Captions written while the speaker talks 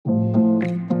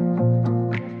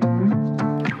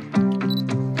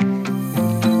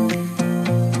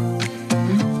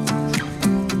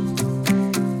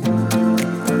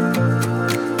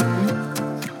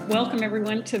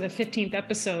to the 15th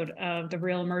episode of the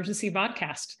Real Emergency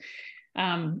Podcast.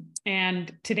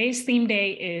 And today's theme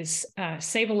day is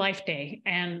Save a Life Day.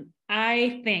 And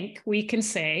I think we can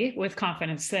say with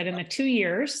confidence that in the 2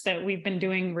 years that we've been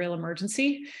doing Real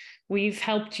Emergency, we've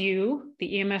helped you,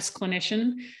 the EMS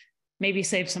clinician, maybe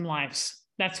save some lives.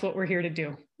 That's what we're here to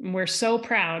do. And we're so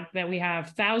proud that we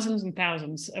have thousands and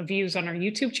thousands of views on our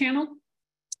YouTube channel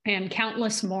and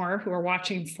countless more who are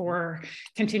watching for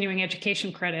continuing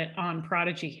education credit on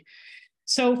Prodigy.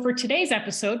 So for today's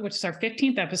episode, which is our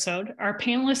 15th episode, our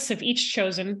panelists have each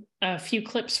chosen a few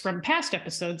clips from past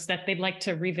episodes that they'd like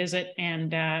to revisit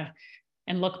and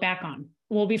look back on.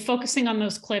 We'll be focusing on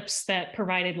those clips that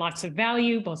provided lots of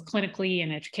value, both clinically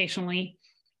and educationally.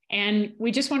 And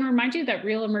we just want to remind you that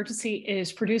Real Emergency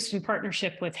is produced in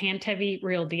partnership with Hantevi,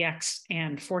 RealDX,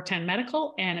 and 410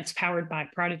 Medical, and it's powered by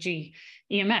Prodigy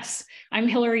EMS. I'm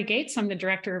Hillary Gates. I'm the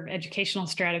Director of Educational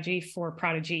Strategy for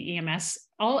Prodigy EMS.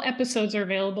 All episodes are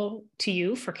available to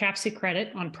you for CAPC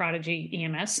credit on Prodigy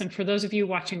EMS. And for those of you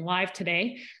watching live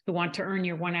today who want to earn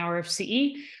your 1 hour of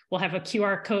CE, we'll have a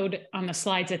QR code on the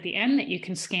slides at the end that you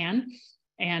can scan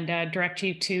and direct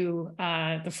you to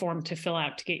the form to fill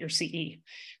out to get your CE.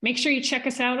 Make sure you check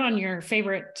us out on your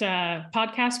favorite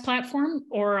podcast platform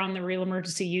or on the Real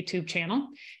Emergency YouTube channel.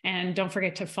 And don't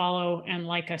forget to follow and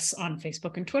like us on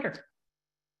Facebook and Twitter.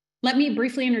 Let me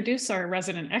briefly introduce our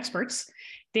resident experts.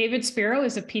 David Spiro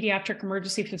is a pediatric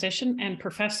emergency physician and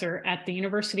professor at the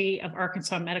University of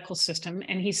Arkansas Medical System,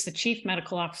 and he's the Chief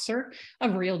Medical Officer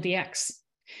of RealDX.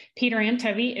 Peter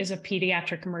Hantevi is a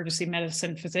pediatric emergency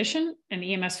medicine physician, an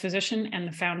EMS physician, and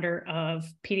the founder of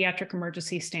Pediatric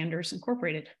Emergency Standards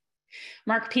Incorporated.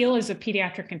 Mark Peel is a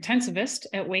pediatric intensivist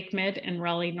at WakeMed in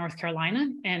Raleigh, North Carolina,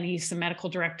 and he's the medical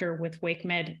director with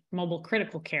WakeMed Mobile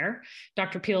Critical Care.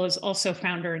 Dr. Peel is also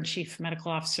founder and chief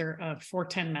medical officer of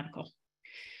 410 Medical.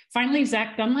 Finally,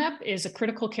 Zach Dunlap is a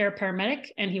critical care paramedic,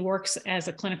 and he works as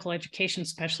a clinical education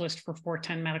specialist for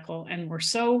 410 Medical. And we're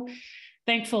so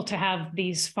thankful to have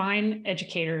these fine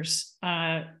educators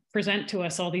present to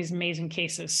us all these amazing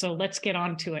cases. So let's get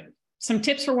on to it. Some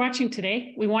tips for watching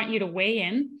today. We want you to weigh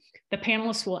in. The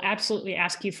panelists will absolutely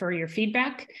ask you for your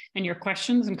feedback and your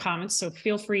questions and comments. So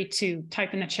feel free to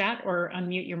type in the chat or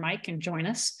unmute your mic and join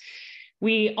us.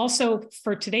 We also,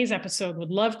 for today's episode, would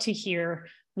love to hear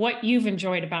what you've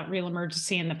enjoyed about Real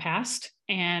Emergency in the past.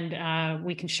 And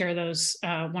we can share those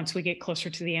once we get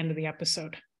closer to the end of the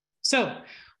episode. So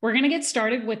we're going to get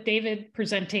started with David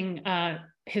presenting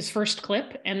his first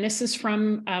clip. And this is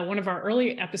from one of our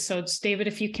early episodes. David,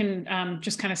 if you can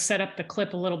just kind of set up the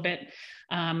clip a little bit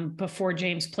before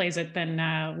James plays it, then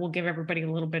we'll give everybody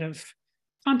a little bit of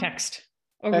context.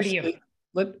 Over to you.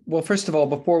 Well, first of all,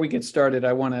 before we get started,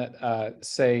 I want to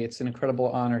say it's an incredible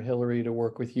honor, Hillary, to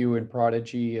work with you and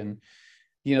Prodigy. And,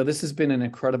 you know, this has been an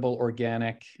incredible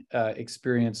organic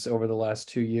experience over the last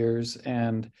 2 years.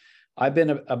 And I've been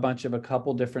a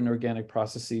couple different organic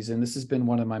processes, and this has been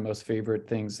one of my most favorite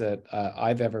things that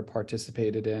I've ever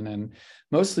participated in, and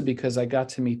mostly because I got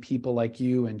to meet people like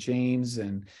you and James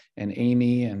and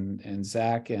Amy and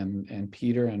Zach and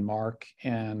Peter and Mark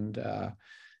and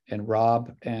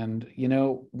Rob. And, you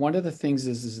know, one of the things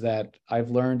is that I've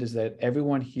learned is that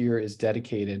everyone here is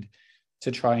dedicated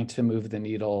to trying to move the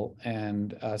needle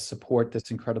and support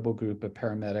this incredible group of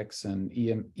paramedics and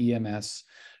EMS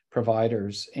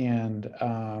providers. And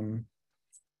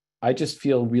I just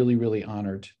feel really, really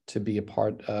honored to be a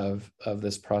part of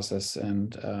this process.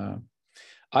 And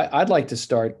I'd like to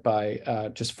start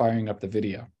by just firing up the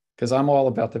video, because I'm all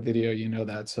about the video, you know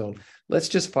that. So let's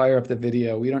just fire up the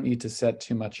video. We don't need to set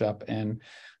too much up. And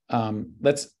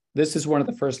this is one of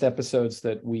the first episodes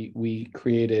that we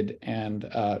created. And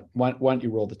why don't you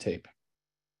roll the tape?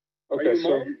 Okay,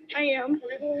 so I am.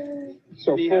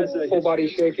 So full body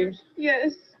shaking.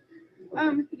 Yes.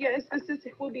 Yes,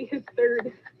 will be his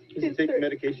third. Does he take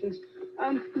medications?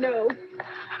 No.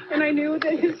 And I knew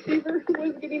that his fever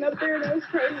was getting up there, and I was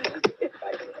trying to get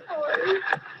fighting hard.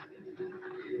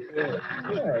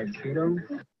 Yeah,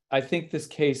 I think this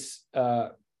case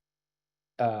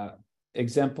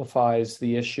exemplifies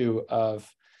the issue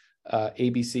of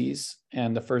ABCs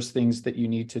and the first things that you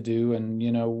need to do. And,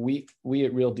 you know, we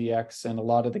at RealDX and a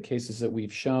lot of the cases that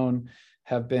we've shown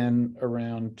have been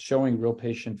around showing real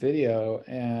patient video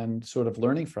and sort of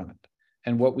learning from it,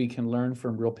 and what we can learn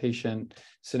from real patient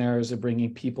scenarios of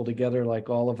bringing people together like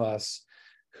all of us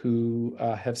who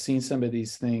have seen some of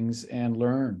these things and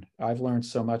learned. I've learned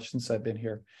so much since I've been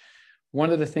here. One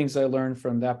of the things I learned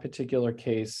from that particular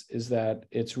case is that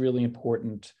it's really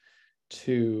important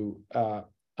to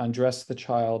undress the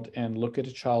child and look at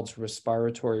a child's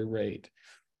respiratory rate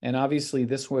And obviously,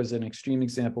 this was an extreme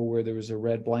example where there was a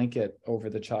red blanket over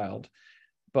the child.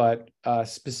 But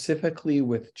specifically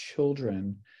with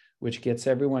children, which gets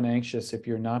everyone anxious if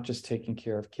you're not just taking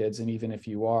care of kids, and even if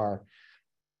you are,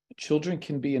 children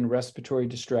can be in respiratory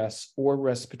distress or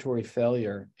respiratory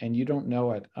failure, and you don't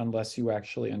know it unless you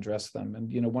actually undress them.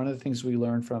 And, one of the things we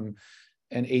learn from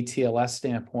an ATLS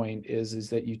standpoint is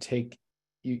that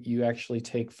you actually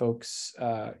take folks,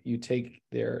 you take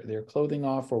their clothing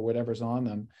off or whatever's on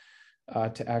them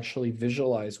to actually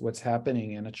visualize what's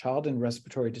happening. And a child in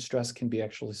respiratory distress can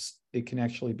can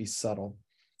actually be subtle.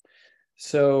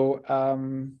 So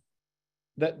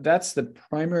that's the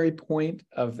primary point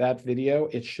of that video.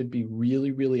 It should be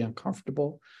really, really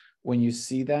uncomfortable when you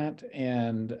see that.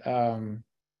 And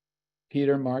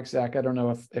Peter, Mark, Zach, I don't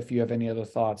know if you have any other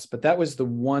thoughts, but that was the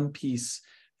one piece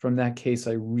from that case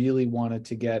I really wanted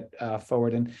to get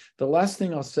forward. And the last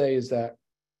thing I'll say is that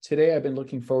today, I've been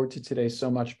looking forward to today so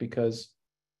much, because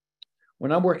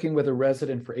when I'm working with a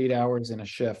resident for 8 hours in a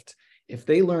shift, if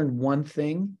they learn one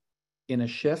thing in a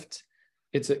shift,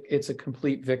 it's a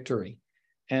complete victory.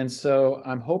 And so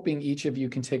I'm hoping each of you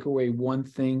can take away one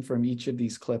thing from each of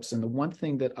these clips. And the one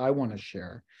thing that I want to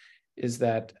share is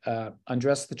that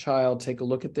undress the child, take a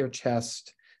look at their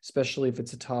chest, especially if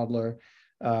it's a toddler,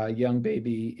 young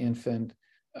baby, infant,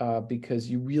 because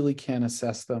you really can't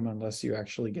assess them unless you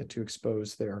actually get to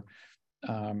expose their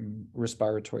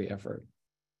respiratory effort.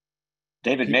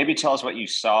 David, maybe tell us what you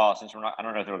saw, since I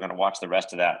don't know if we're going to watch the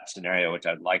rest of that scenario, which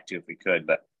I'd like to if we could,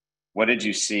 but what did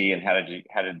you see, and how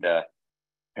did the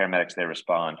paramedics there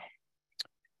respond?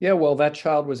 Yeah, well, that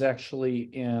child was actually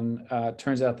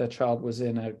turns out that child was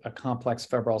in a complex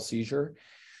febrile seizure.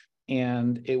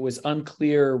 And it was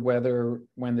unclear whether,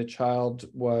 when the child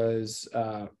was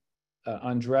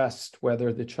undressed,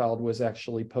 whether the child was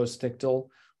actually postictal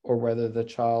or whether the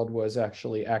child was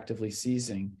actually actively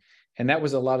seizing. And that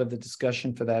was a lot of the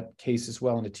discussion for that case as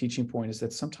well. And a teaching point is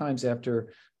that sometimes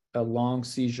after a long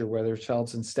seizure, whether a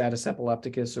child's in status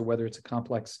epilepticus or whether it's a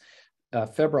complex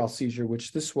febrile seizure,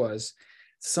 which this was,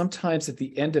 sometimes at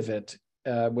the end of it,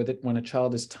 when a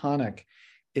child is tonic,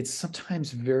 it's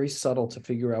sometimes very subtle to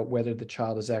figure out whether the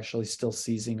child is actually still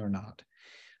seizing or not.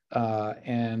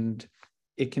 And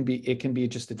it can be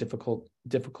just a difficult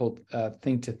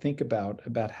thing to think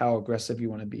about how aggressive you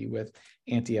want to be with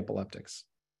anti-epileptics.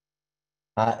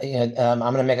 I'm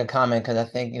going to make a comment, because I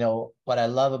think, what I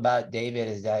love about David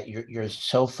is that you're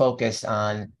so focused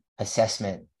on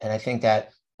assessment. And I think that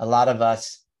a lot of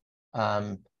us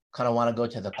kind of want to go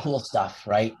to the cool stuff,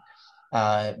 right?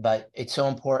 But it's so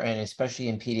important, especially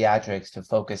in pediatrics, to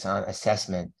focus on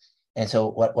assessment. And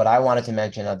so what I wanted to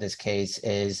mention of this case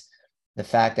is the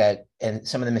fact that, and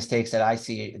some of the mistakes that I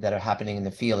see that are happening in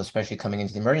the field, especially coming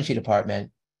into the emergency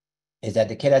department, is that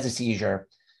the kid has a seizure,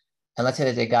 and let's say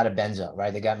that they got a benzo,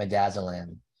 right? They got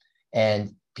midazolam,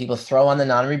 and people throw on the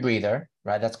non-rebreather,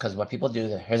 right? That's because what people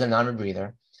do, here's a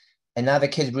non-rebreather. And now the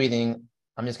kid's breathing,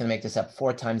 I'm just going to make this up,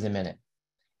 4 times a minute.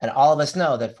 And all of us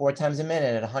know that 4 times a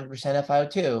minute at 100%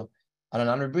 FiO2 on a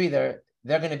non-rebreather,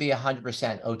 they're going to be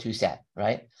 100% O2 set,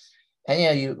 right?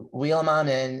 And you wheel them on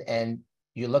in, and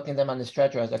you're looking at them on the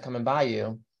stretcher as they're coming by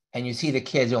you, and you see the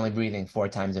kid's only breathing 4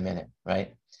 times a minute,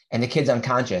 right? And the kid's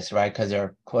unconscious, right? Because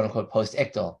they're quote unquote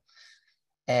post-ictal.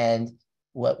 And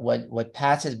what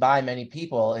passes by many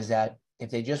people is that if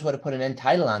they just would have put an end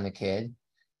tidal on the kid,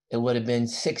 it would have been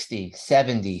 60,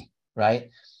 70, right?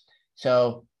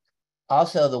 So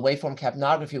also the waveform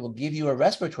capnography will give you a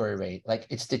respiratory rate, like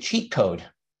it's the cheat code,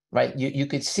 right? You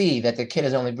could see that the kid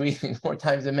is only breathing 4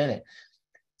 times a minute.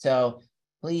 So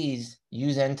please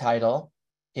use end tidal.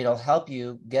 It'll help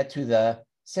you get to the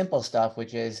simple stuff,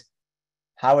 which is,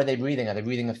 how are they breathing? Are they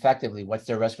breathing effectively? What's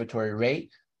their respiratory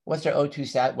rate? What's their O2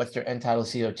 sat? What's their end tidal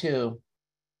CO2?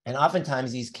 And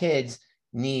oftentimes these kids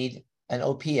need an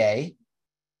OPA.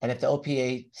 And if the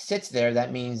OPA sits there,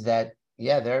 that means that,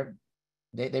 yeah,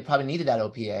 they probably needed that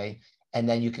OPA. And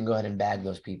then you can go ahead and bag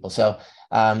those people. So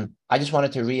I just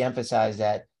wanted to reemphasize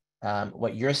that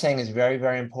what you're saying is very,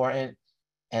 very important.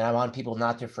 And I want people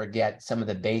not to forget some of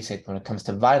the basics when it comes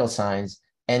to vital signs.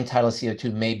 End tidal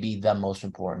CO2 may be the most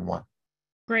important one.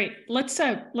 Great. Let's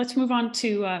move on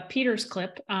to Peter's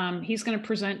clip. He's going to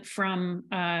present from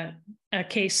a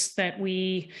case that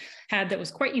we had that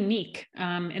was quite unique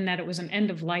in that it was an end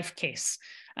of life case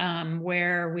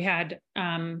where we had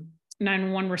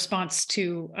 911 response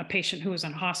to a patient who was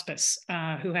on hospice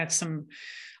who had some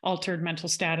altered mental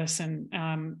status and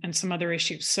some other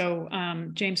issues. So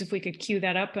James, if we could cue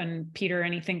that up, and Peter,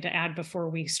 anything to add before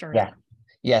we start? Yeah.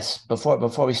 Yes,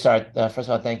 before we start, first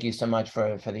of all, thank you so much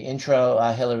for the intro,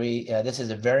 Hillary. This is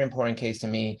a very important case to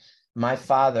me. My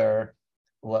father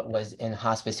what was in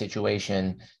hospice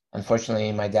situation.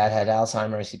 Unfortunately, my dad had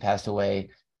Alzheimer's. He passed away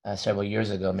several years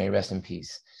ago. May he rest in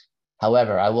peace.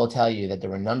 However, I will tell you that there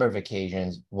were a number of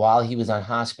occasions while he was on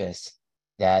hospice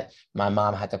that my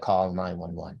mom had to call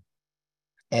 911.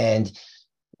 And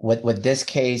what this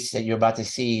case that you're about to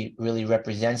see really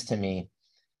represents to me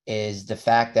is the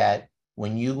fact that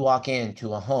when you walk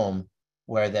into a home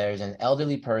where there's an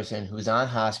elderly person who's on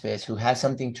hospice, who has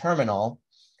something terminal,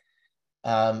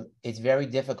 it's very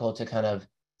difficult to kind of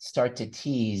start to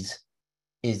tease,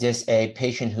 is this a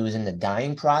patient who's in the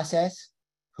dying process,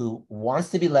 who wants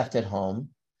to be left at home,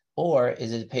 or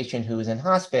is it a patient who is in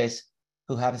hospice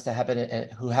who happens to have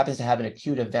an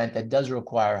acute event that does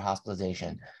require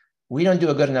hospitalization? We don't do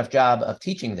a good enough job of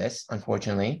teaching this,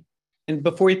 unfortunately. And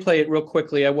before we play it real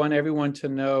quickly, I want everyone to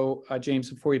know, James,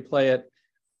 before we play it,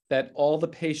 that all the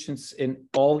patients in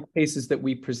all cases that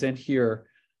we present here,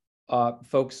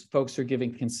 folks are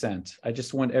giving consent. I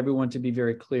just want everyone to be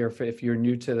very clear, if you're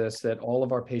new to this, that all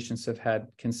of our patients have had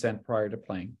consent prior to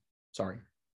playing. Sorry.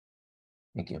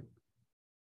 Thank you.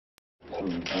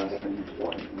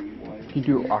 You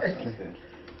do oxygen.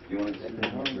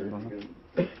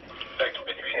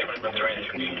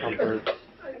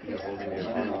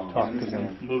 Talk to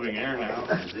them. Moving air now.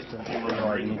 No,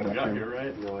 I need that. You're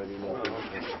right. No, I mean,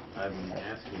 I'm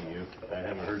asking you. I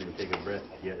haven't heard you take a breath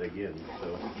yet again,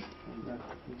 so.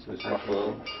 This is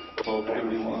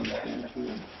 12:31, stand to.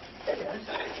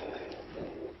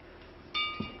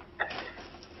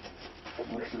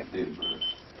 What's the date of birth?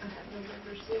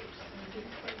 November 6th,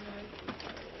 1929.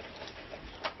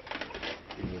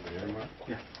 Give me the air mark.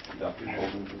 Yeah. Dr.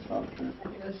 Holden's is doctor.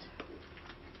 Yes.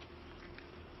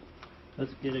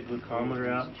 Let's get a glucometer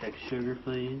out, check sugar,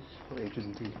 please. H's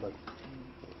and T's, but.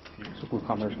 So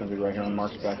glucometer's gonna be right here on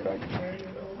Mark's backpack.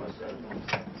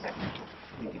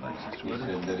 He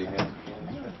said that he had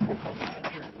cancer.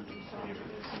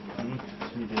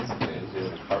 You do. Is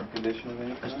it a heart condition of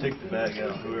any kind? Let's take the bag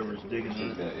out, whoever's digging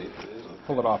it. Okay, it is.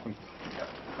 Pull it off him.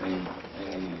 Any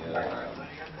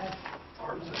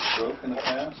stroke in the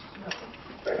past?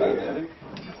 Diabetic?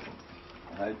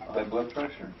 High blood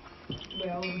pressure?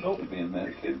 Well, Nope. Being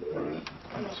medicated for it.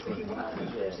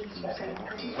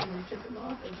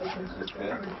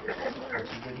 Okay.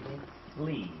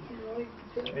 Lee.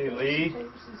 Hey, Lee.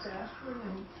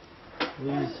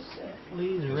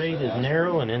 Lee's rate is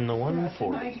narrow and in the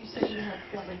 140s. He said he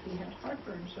felt like he had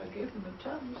heartburn, so I gave him a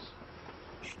Tums.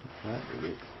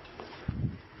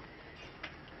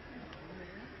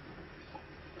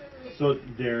 So,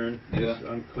 Darren, Yeah. it's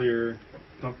unclear.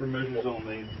 Comfort measures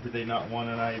only. Do they not want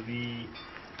an IV?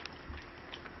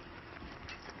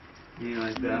 Anything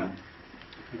like that?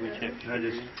 Can we check? I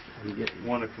just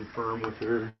want to confirm with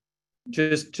her.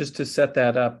 Just to set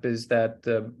that up, is that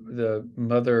the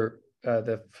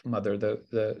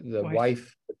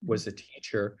wife was a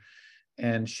teacher,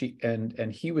 and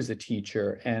he was a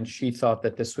teacher, and she thought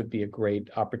that this would be a great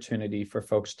opportunity for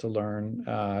folks to learn.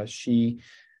 She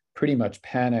pretty much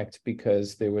panicked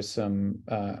because there was some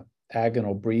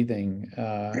agonal breathing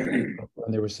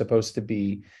when there was supposed to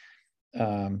be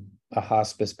a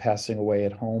hospice passing away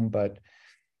at home, but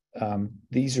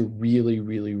these are really,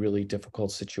 really, really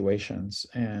difficult situations.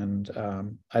 And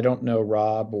I don't know,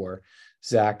 Rob or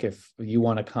Zach, if you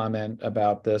want to comment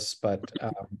about this, but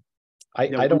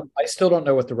I still don't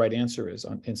know what the right answer is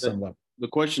in some level. The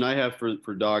question I have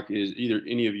for Doc is either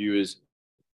any of you is,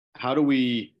 how do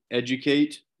we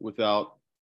educate without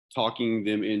talking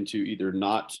them into either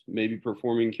not maybe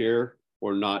performing care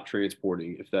or not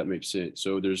transporting, if that makes sense?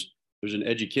 So there's an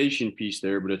education piece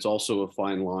there, but it's also a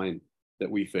fine line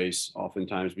that we face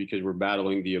oftentimes because we're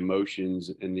battling the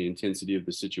emotions and the intensity of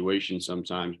the situation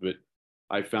sometimes. But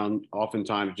I found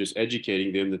oftentimes just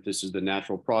educating them that this is the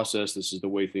natural process, this is the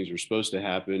way things are supposed to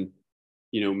happen,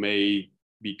 may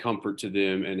be comfort to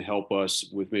them and help us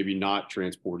with maybe not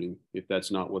transporting if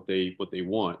that's not what they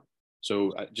want.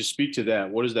 So just speak to that.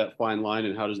 What is that fine line,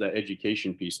 and how does that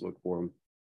education piece look for them?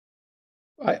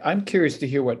 I'm curious to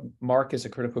hear what Mark, as a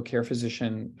critical care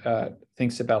physician,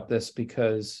 thinks about this,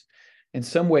 because in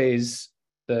some ways,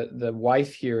 the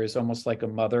wife here is almost like a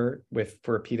mother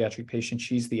for a pediatric patient.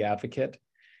 She's the advocate.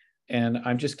 And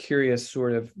I'm just curious,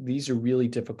 these are really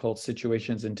difficult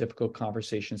situations and difficult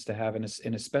conversations to have,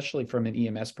 and especially from an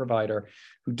EMS provider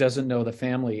who doesn't know the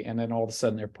family, and then all of a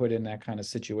sudden they're put in that kind of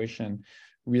situation.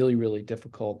 Really, really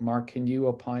difficult. Mark, can you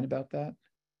opine about that?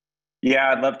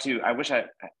 Yeah, I'd love to. I wish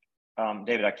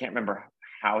David, I can't remember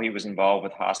how he was involved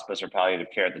with hospice or palliative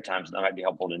care at the time, so that might be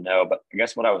helpful to know. But I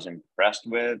guess what I was impressed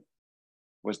with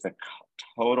was the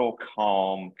total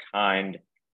calm, kind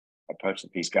approach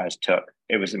that these guys took.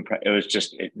 It was it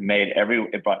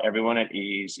brought everyone at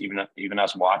ease, even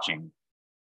us watching.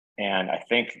 And I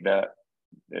think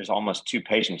there's almost two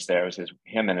patients there. It was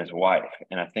him and his wife.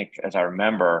 And I think, as I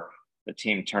remember, the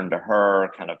team turned to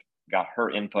her, kind of got her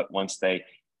input once they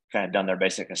kind of done their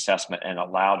basic assessment, and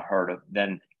allowed her to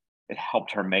then, it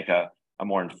helped her make a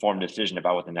more informed decision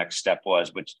about what the next step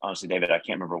was, which honestly, David, I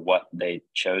can't remember what they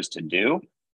chose to do,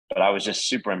 but I was just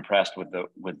super impressed with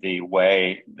the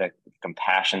way, the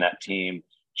compassion that team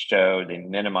showed. They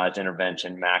minimized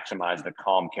intervention, maximized the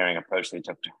calm, caring approach they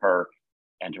took to her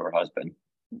and to her husband.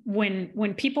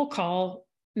 When people call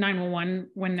 911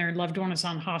 when their loved one is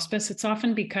on hospice, it's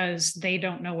often because they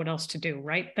don't know what else to do,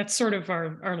 right? That's sort of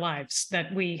our lives,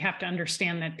 that we have to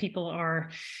understand that people are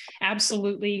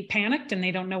absolutely panicked and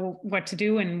they don't know what to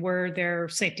do, and we're their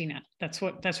safety net. That's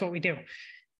what we do.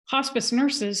 Hospice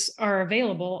nurses are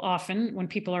available often when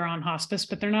people are on hospice,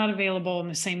 but they're not available in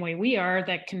the same way we are,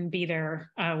 that can be there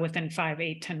within 5,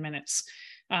 8, 10 minutes.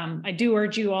 I do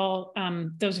urge you all,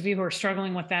 those of you who are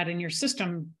struggling with that in your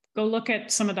system, go look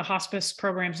at some of the hospice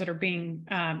programs that are being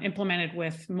implemented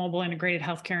with mobile integrated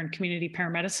healthcare and community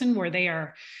paramedicine, where they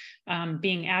are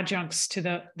being adjuncts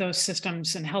to those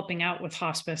systems and helping out with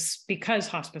hospice, because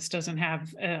hospice doesn't have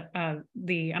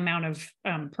the amount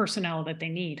of personnel that they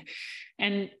need.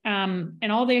 And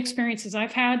all the experiences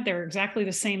I've had, they're exactly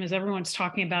the same as everyone's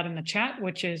talking about in the chat,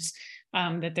 which is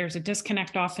that there's a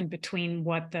disconnect often between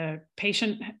what the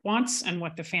patient wants and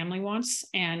what the family wants.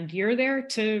 And you're there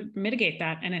to mitigate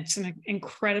that. And it's an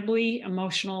incredibly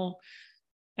emotionally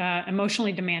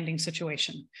demanding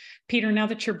situation. Peter, now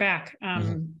that you're back,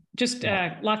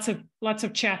 lots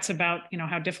of chats about,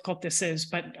 how difficult this is,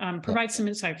 but provide some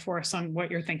insight for us on what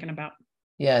you're thinking about.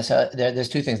 Yeah, so there's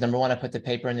two things. Number one, I put the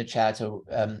paper in the chat, so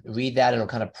read that. It'll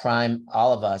kind of prime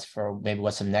all of us for maybe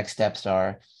what some next steps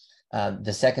are.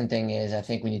 The second thing is, I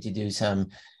think we need to do some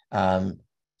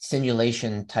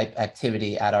simulation type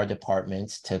activity at our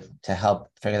departments to help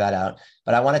figure that out.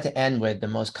 But I wanted to end with the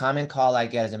most common call I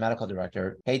get as a medical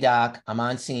director. Hey doc, I'm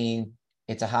on scene.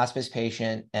 It's a hospice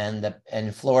patient, and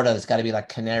in Florida, it's got to be like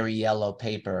canary yellow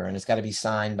paper, and it's got to be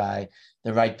signed by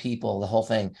the right people, the whole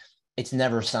thing. It's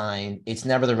never signed. It's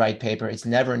never the right paper. It's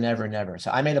never, never, never. So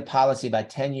I made a policy about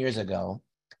 10 years ago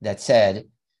that said,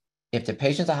 if the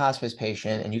patient's a hospice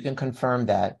patient and you can confirm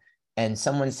that, and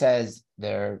someone says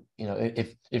they're,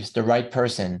 if it's the right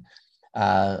person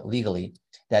legally,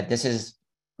 that this is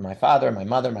my father, my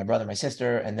mother, my brother, my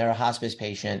sister, and they're a hospice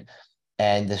patient,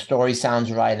 and the story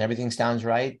sounds right and everything sounds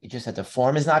right, it's just that the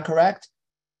form is not correct,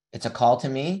 it's a call to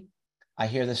me. I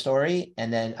hear the story,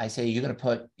 and then I say, you're going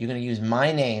to use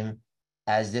my name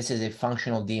as this is a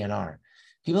functional DNR.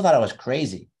 People thought I was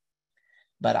crazy,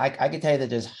 but I can tell you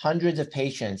that there's hundreds of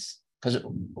patients, because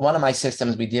one of my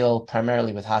systems, we deal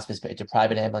primarily with hospice, it's a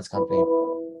private ambulance company.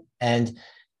 And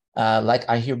like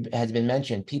I hear has been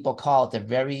mentioned, people call at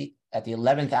the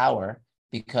 11th hour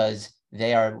because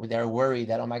they're worried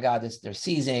that, oh my God, they're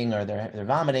seizing or they're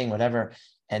vomiting, whatever,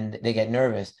 and they get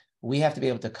nervous. We have to be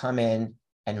able to come in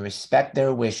and respect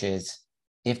their wishes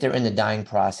if they're in the dying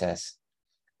process.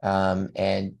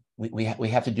 And we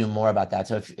have to do more about that.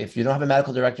 So if you don't have a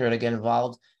medical director to get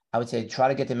involved, I would say try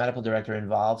to get the medical director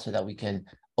involved so that we can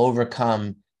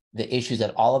overcome the issues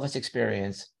that all of us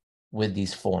experience with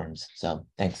these forms. So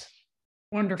thanks.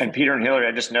 Wonderful. And Peter and Hillary,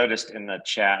 I just noticed in the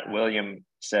chat, William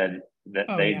said that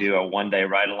they do a one-day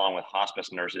ride along with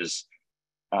hospice nurses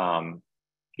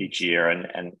each year.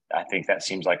 And I think that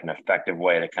seems like an effective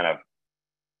way to kind of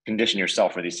condition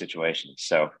yourself for these situations.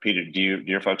 So Peter, do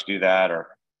your folks do that, or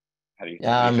how do you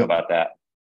feel about that?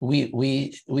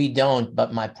 We don't,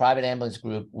 but my private ambulance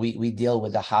group, we deal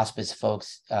with the hospice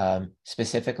folks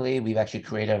specifically. We've actually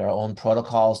created our own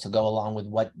protocols to go along with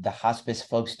what the hospice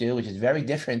folks do, which is very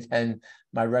different than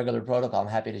my regular protocol. I'm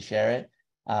happy to share it.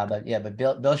 But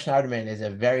Bill Schneiderman is a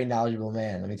very knowledgeable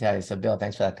man, let me tell you. So Bill,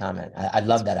 thanks for that comment. I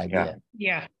love that idea.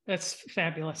 Yeah, that's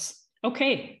fabulous.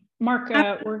 Okay, Mark,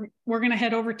 we're going to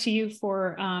head over to you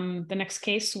for the next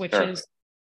case, which is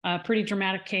a pretty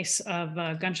dramatic case of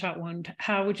a gunshot wound.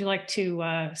 How would you like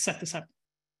to set this up?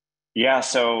 Yeah,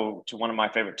 so to one of my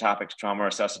favorite topics, trauma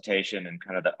resuscitation, and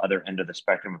kind of the other end of the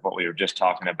spectrum of what we were just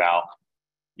talking about.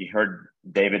 You heard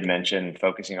David mention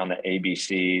focusing on the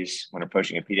ABCs when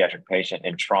approaching a pediatric patient.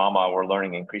 In trauma, we're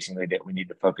learning increasingly that we need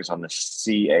to focus on the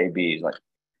CABs, like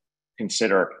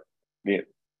consider the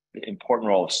important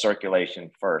role of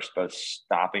circulation first, both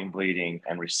stopping bleeding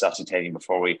and resuscitating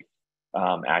before we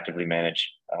actively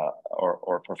manage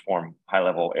or perform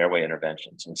high-level airway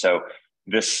interventions. And so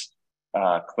this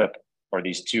clip, or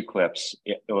these two clips,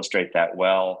 illustrate that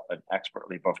well. An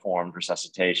expertly performed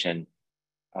resuscitation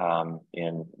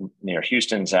in near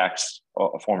Houston, Zach's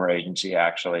former agency,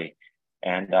 actually.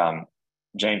 And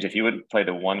James, if you would play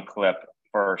the one clip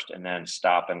first and then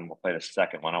stop, and we'll play the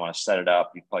second one. I want to set it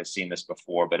up. You've probably seen this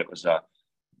before, but it was a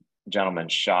gentleman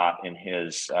shot in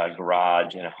his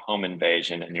garage in a home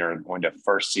invasion, and you're going to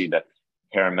first see the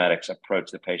paramedics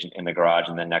approach the patient in the garage,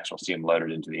 and then next we'll see him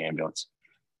loaded into the ambulance.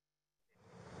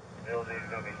 Building's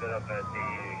gonna be set up at the.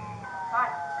 Hi.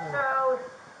 So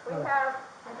we have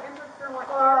an entrance room right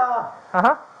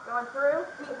here. Going through.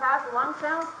 He has lung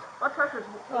sounds. Blood pressure is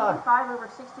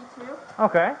 85/62.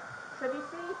 Okay. So do you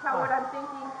see how what I'm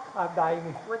thinking I'm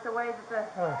dying. with the way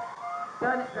that the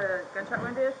gunshot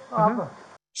wound is?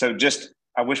 So just,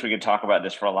 I wish we could talk about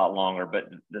this for a lot longer, but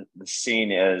the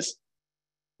scene is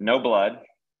no blood,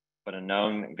 but a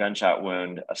known gunshot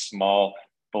wound, a small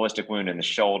ballistic wound in the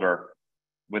shoulder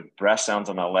with breath sounds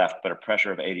on the left, but a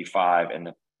pressure of 85,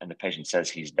 and the patient says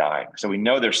he's dying. So we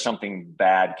know there's something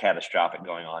bad, catastrophic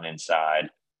going on inside.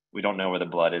 We don't know where the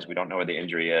blood is. We don't know where the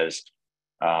injury is,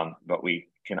 but we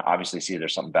can obviously see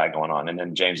there's something bad going on. And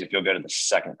then James, if you'll go to the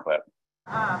second clip.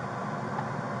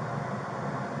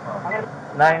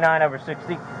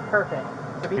 99/60. Perfect.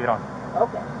 So Keep it on.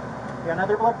 Okay. You got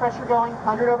another blood pressure going,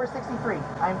 100/63.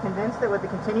 I am convinced that with the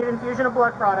continued infusion of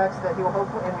blood products that he will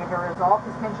hopefully, and we can resolve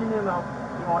his tension pneumo,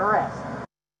 he won't arrest.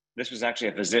 This was actually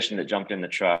a physician that jumped in the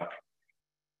truck.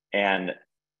 And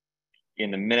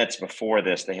in the minutes before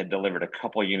this, they had delivered a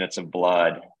couple units of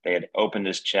blood. They had opened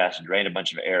his chest, drained a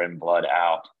bunch of air and blood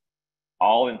out,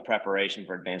 all in preparation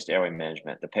for advanced airway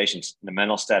management. The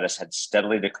mental status had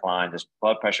steadily declined. His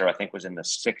blood pressure, I think, was in the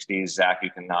 60s. Zach, you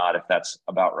can nod if that's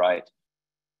about right.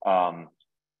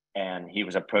 And he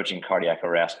was approaching cardiac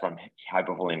arrest from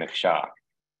hypovolemic shock.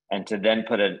 And to then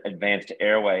put an advanced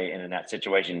airway in that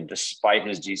situation, despite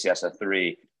his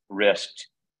GCSO3, risked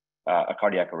a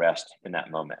cardiac arrest in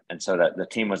that moment. And so that the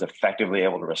team was effectively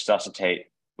able to resuscitate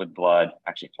with blood,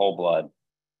 actually whole blood,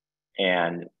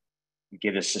 and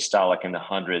get his systolic in the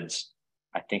hundreds.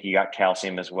 I think he got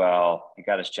calcium as well. He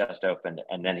got his chest opened,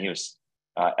 and then he was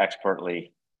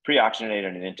expertly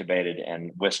pre-oxygenated and intubated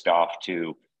and whisked off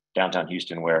to downtown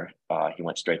Houston, where he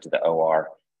went straight to the OR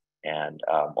and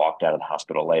walked out of the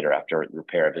hospital later after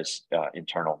repair of his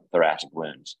internal thoracic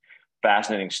wounds.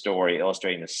 Fascinating story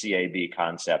illustrating the CAB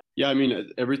concept. Yeah, I mean,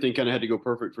 everything kind of had to go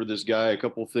perfect for this guy. A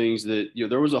couple of things that,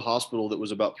 there was a hospital that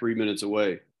was about 3 minutes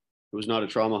away. It was not a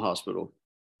trauma hospital,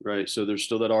 right? So there's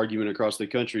still that argument across the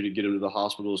country to get him to the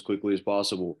hospital as quickly as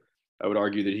possible. I would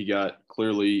argue that he got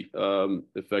clearly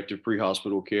effective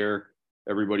pre-hospital care.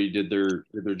 Everybody did their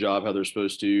job how they're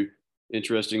supposed to.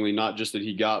 Interestingly, not just that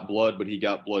he got blood, but he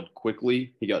got blood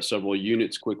quickly. He got several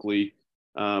units quickly,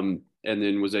 and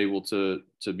then was able to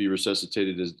be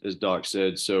resuscitated, as Doc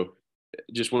said. So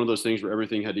just one of those things where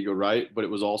everything had to go right, but it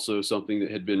was also something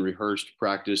that had been rehearsed,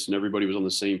 practiced, and everybody was on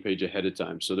the same page ahead of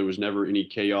time. So there was never any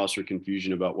chaos or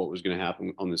confusion about what was going to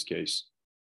happen on this case.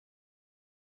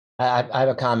 I have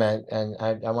a comment, and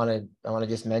I want to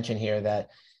just mention here that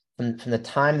from the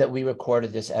time that we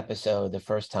recorded this episode the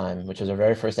first time, which was our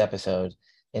very first episode,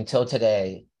 until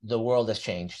today, the world has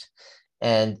changed.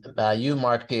 And you,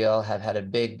 Mark Peel, have had a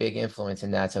big influence in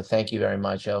that. So thank you very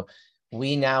much. So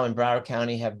we now in Broward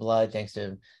County have blood, thanks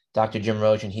to Dr. Jim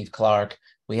Roach and Heath Clark.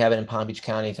 We have it in Palm Beach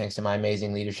County, thanks to my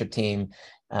amazing leadership team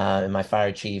and my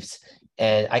fire chiefs.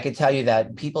 And I can tell you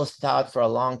that people thought for a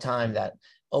long time that,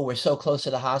 oh, we're so close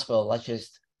to the hospital, let's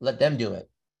just let them do it.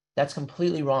 That's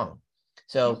completely wrong.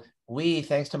 So we,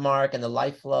 thanks to Mark and the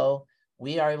LifeFlow,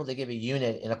 we are able to give a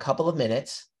unit in a couple of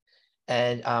minutes.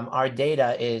 And our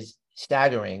data is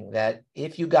staggering that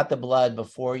if you got the blood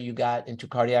before you got into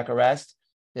cardiac arrest,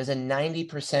 there's a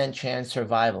 90% chance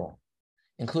survival,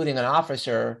 including an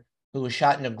officer who was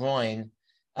shot in the groin,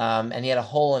 and he had a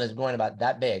hole in his groin about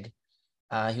that big.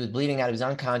 He was bleeding out, he was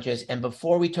unconscious. And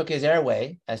before we took his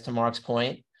airway, as to Mark's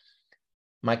point,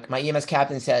 my EMS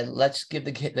captain said, let's give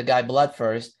the guy blood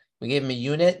first. We gave him a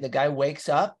unit. The guy wakes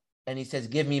up and he says,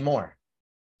 give me more.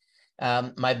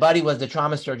 My buddy was the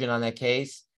trauma surgeon on that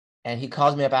case. And he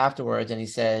calls me up afterwards and he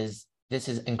says, this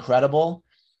is incredible.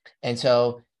 And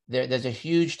so there's a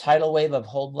huge tidal wave of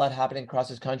whole blood happening across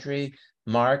this country.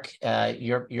 Mark,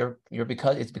 you're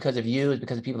it's because of you. It's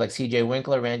because of people like CJ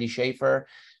Winkler, Randy Schaefer,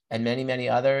 and many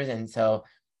others. And so,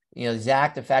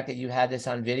 Zach, the fact that you had this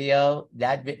on video,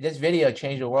 this video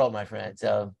changed the world, my friend.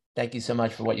 So thank you so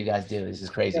much for what you guys do. This is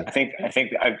crazy. I think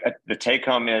the take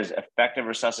home is effective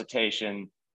resuscitation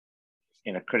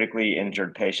in a critically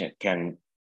injured patient can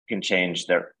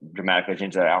dramatically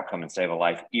change their outcome and save a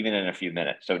life, even in a few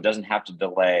minutes. So it doesn't have to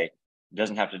delay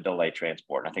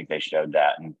transport. And I think they showed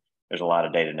that. And there's a lot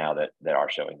of data now that are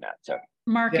showing that. So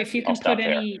Mark, Yeah, if you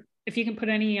can put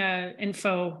any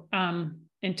info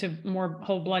into more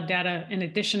whole blood data in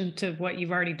addition to what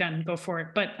you've already done, go for it.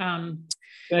 But can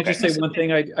I just say one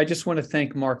thing? I just want to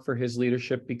thank Mark for his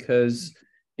leadership, because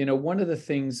one of the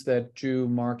things that drew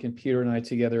Mark and Peter and I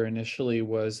together initially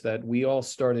was that we all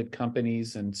started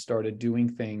companies and started doing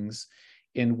things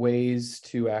in ways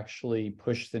to actually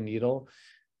push the needle.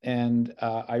 And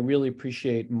I really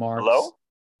appreciate Mark's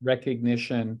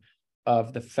recognition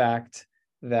of the fact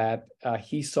that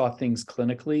he saw things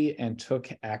clinically and took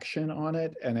action on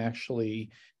it, and actually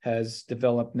has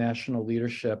developed national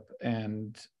leadership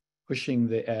and pushing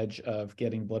the edge of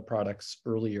getting blood products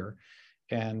earlier.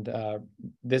 And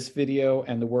this video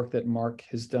and the work that Mark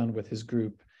has done with his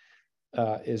group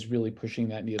is really pushing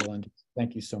that needle. And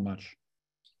thank you so much.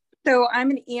 So I'm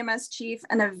an EMS chief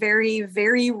in a very,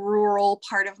 very rural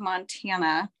part of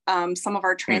Montana. Some of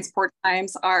our transport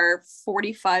times are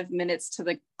 45 minutes to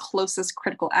the closest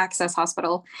critical access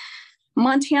hospital.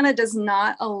 Montana does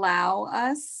not allow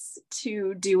us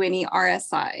to do any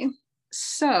RSI.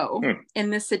 So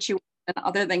in this situation,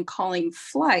 other than calling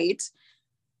flight,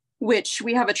 which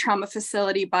we have a trauma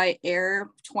facility by air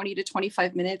 20 to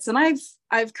 25 minutes. And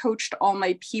I've coached all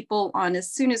my people on,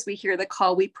 as soon as we hear the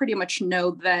call, we pretty much know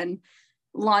then,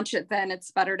 launch it then. It's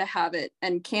better to have it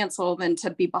and cancel than to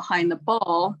be behind the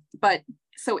ball. But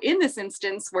so in this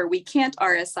instance where we can't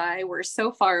RSI, we're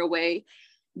so far away,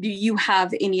 do you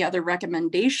have any other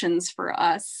recommendations for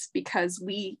us? Because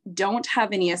we don't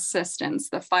have any assistance.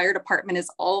 The fire department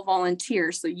is all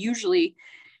volunteers. So usually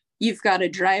you've got a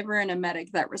driver and a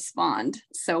medic that respond.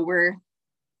 So we're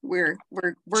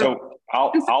So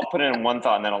I'll put in one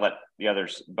thought and then I'll let the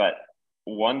others. But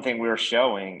one thing we're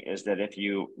showing is that if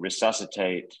you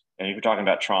resuscitate, and if you're talking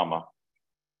about trauma,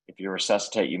 if you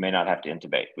resuscitate, you may not have to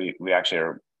intubate. We actually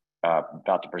are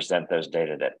about to present those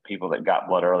data that people that got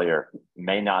blood earlier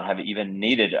may not have even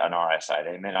needed an RSI.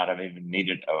 They may not have even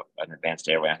needed an advanced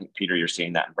airway. I think, Peter, you're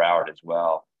seeing that in Broward as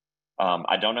well.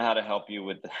 I don't know how to help you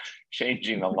with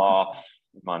changing the law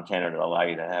in Montana to allow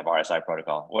you to have RSI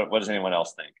protocol. What does anyone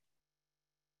else think?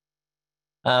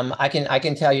 I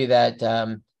can tell you that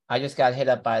I just got hit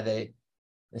up by the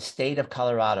state of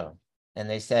Colorado, and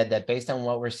they said that based on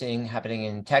what we're seeing happening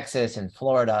in Texas and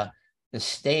Florida, the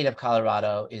state of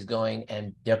Colorado is going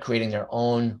and they're creating their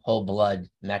own whole blood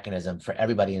mechanism for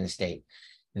everybody in the state.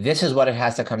 This is what it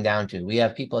has to come down to. We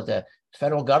have people at the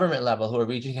federal government level who are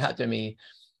reaching out to me,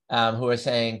 who are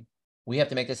saying, we have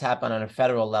to make this happen on a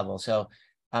federal level. So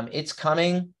it's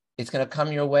coming. It's going to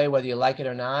come your way, whether you like it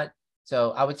or not.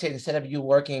 So I would say, instead of you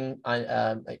working on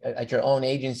at your own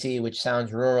agency, which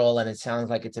sounds rural and it sounds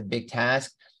like it's a big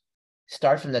task,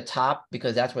 start from the top,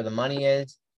 because that's where the money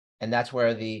is and that's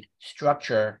where the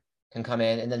structure can come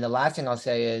in. And then the last thing I'll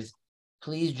say is,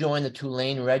 please join the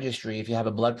Tulane registry if you have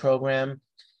a blood program,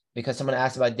 because someone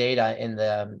asked about data in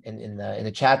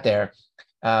the chat there.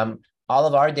 All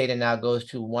of our data now goes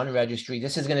to one registry.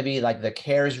 This is going to be like the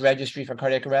CARES registry for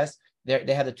cardiac arrest.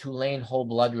 They have the Tulane whole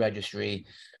blood registry.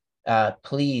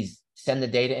 Please send the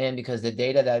data in, because the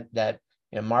data that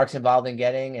Mark's involved in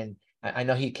getting, and I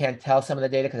know he can't tell some of the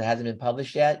data because it hasn't been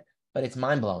published yet, but it's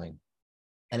mind-blowing.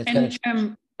 And it's going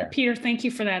to Peter, thank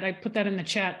you for that. I put that in the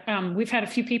chat. We've had a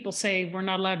few people say we're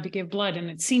not allowed to give blood, and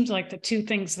it seems like the two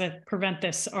things that prevent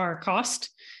this are cost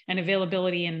and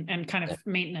availability and kind of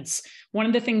maintenance. One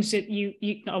of the things that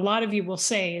a lot of you will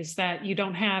say is that you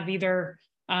don't have either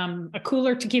a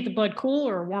cooler to keep the blood cool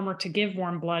or a warmer to give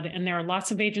warm blood. And there are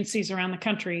lots of agencies around the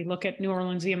country, look at New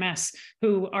Orleans EMS,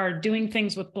 who are doing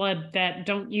things with blood that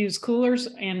don't use coolers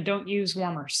and don't use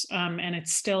warmers. And it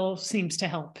still seems to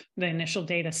help. The initial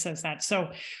data says that.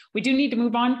 So we do need to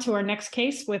move on to our next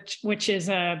case, which is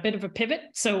a bit of a pivot.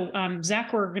 So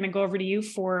Zach, we're going to go over to you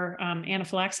for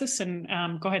anaphylaxis, and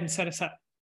go ahead and set us up.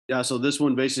 Yeah, so this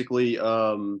one basically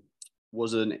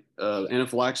was an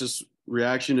anaphylaxis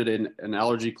reaction at an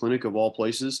allergy clinic of all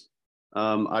places.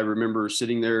 I remember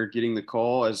sitting there getting the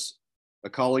call as a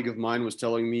colleague of mine was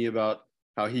telling me about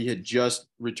how he had just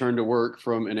returned to work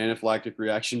from an anaphylactic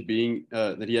reaction, being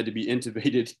that he had to be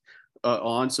intubated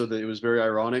on, so that it was very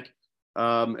ironic.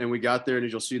 And we got there, and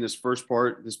as you'll see in this first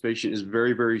part, this patient is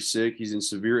very, very sick. He's in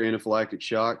severe anaphylactic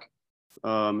shock.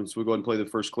 So we'll go ahead and play the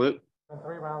first clip.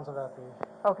 3 rounds of epi.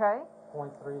 Okay.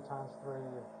 0.3 times 3.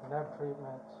 Neb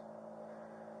treatment.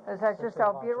 Is that just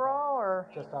albuterol or?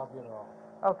 Just albuterol.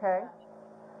 Okay.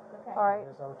 All right.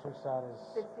 His O2 stat is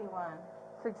 61.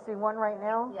 61 right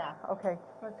now? Yeah. Okay.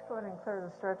 Let's go ahead and clear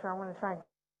the stretcher. I'm going to try.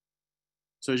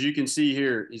 So as you can see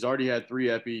here, he's already had 3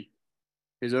 epi.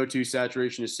 His O2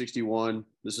 saturation is 61.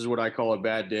 This is what I call a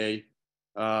bad day.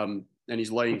 And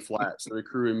he's laying flat. So the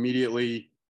crew immediately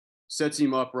sets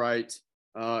him upright,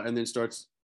 and then starts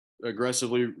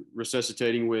aggressively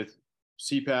resuscitating with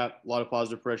CPAP, a lot of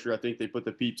positive pressure. I think they put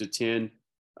the PEEP to 10.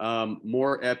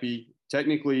 More epi.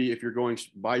 Technically, if you're going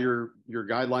by your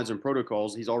guidelines and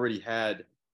protocols, he's already had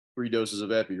 3 doses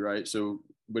of epi, right? So,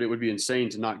 but it would be insane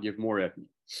to not give more epi.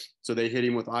 So they hit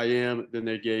him with IM, then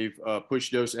they gave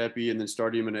push dose epi, and then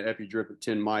started him in an epi drip at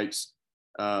 10 mics,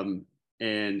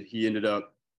 and he ended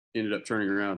up turning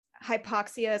around.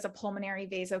 Hypoxia is a pulmonary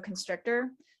vasoconstrictor,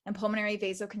 and pulmonary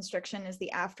vasoconstriction is the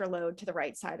afterload to the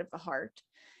right side of the heart.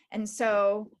 And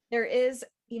so there is,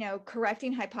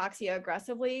 correcting hypoxia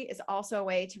aggressively is also a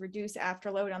way to reduce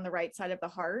afterload on the right side of the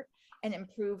heart and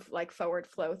improve like forward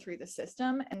flow through the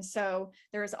system. And so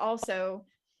there is also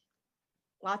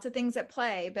lots of things at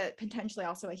play, but potentially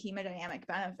also a hemodynamic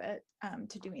benefit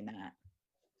to doing that.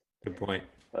 Good point.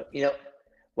 But,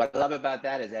 what I love about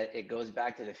that is that it goes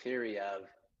back to the theory of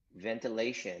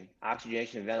ventilation,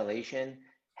 oxygenation and ventilation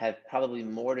have probably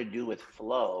more to do with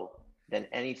flow than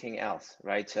anything else,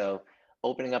 right? So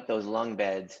opening up those lung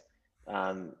beds,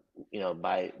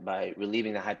 by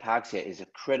relieving the hypoxia is a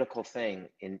critical thing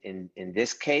in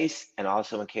this case, and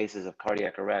also in cases of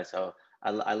cardiac arrest. So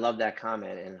I love that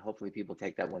comment, and hopefully people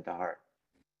take that one to heart.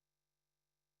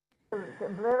 A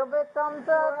little bit thumbs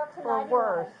up or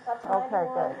worse? Okay,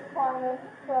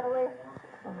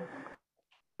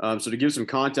 good. So to give some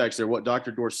context there, what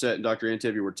Dr. Dorsett and Dr.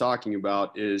 Antevy were talking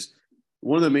about is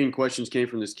one of the main questions came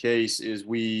from this case is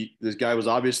this guy was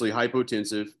obviously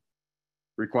hypotensive,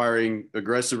 requiring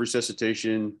aggressive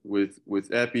resuscitation with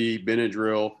epi,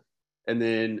 Benadryl, and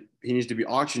then he needs to be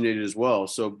oxygenated as well.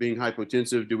 So being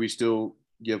hypotensive, do we still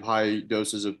give high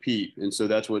doses of PEEP? And so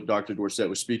that's what Dr. Dorsett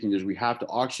was speaking is we have to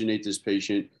oxygenate this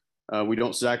patient. We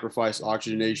don't sacrifice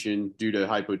oxygenation due to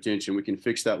hypotension. We can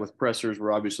fix that with pressors.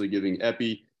 We're obviously giving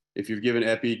epi. If you've given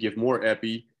epi, give more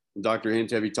epi. Dr.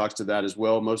 Antevy talks to that as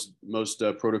well. Most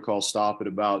protocols stop at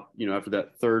about, after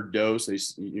that 3rd dose,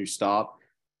 you stop.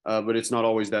 But it's not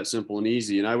always that simple and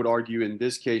easy. And I would argue in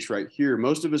this case right here,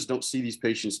 most of us don't see these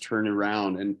patients turn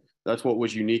around. And that's what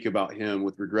was unique about him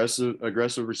with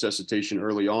aggressive resuscitation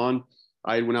early on.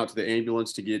 I went out to the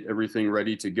ambulance to get everything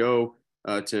ready to go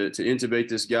to intubate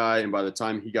this guy. And by the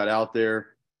time he got out there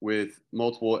with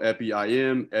multiple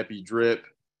epi-IM, epi-drip,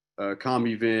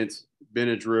 combi vent,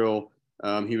 Benadryl,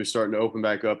 he was starting to open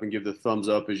back up and give the thumbs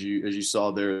up as you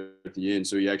saw there at the end.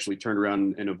 So he actually turned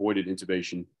around and avoided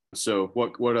intubation. So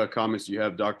what comments do you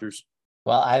have, doctors?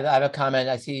 Well, I have a comment.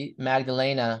 I see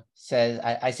Magdalena says,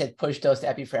 I said push dose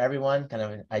epi for everyone.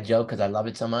 I joke because I love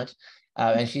it so much.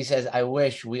 And she says, I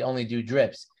wish we only do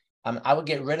drips. I would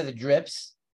get rid of the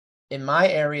drips. In my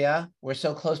area, we're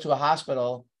so close to a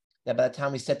hospital that by the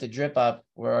time we set the drip up,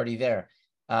 we're already there.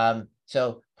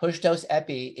 So push dose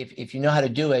epi, if you know how to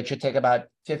do it should take about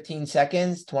 15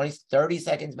 seconds, 20, 30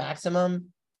 seconds maximum.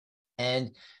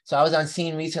 And so I was on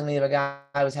scene recently of a guy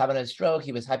who was having a stroke.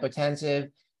 He was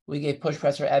hypotensive. We gave push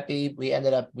pressor epi. We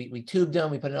ended up, we tubed him.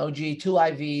 We put an OG, 2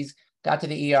 IVs, got to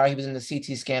the ER. He was in the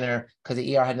CT scanner because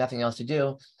the ER had nothing else to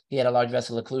do. He had a large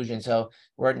vessel occlusion. So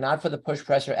were it not for the push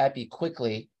pressure epi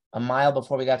quickly, a mile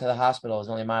before we got to the hospital, it was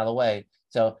only a mile away.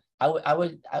 So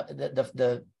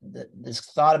this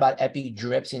thought about epi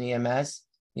drips in EMS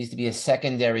needs to be a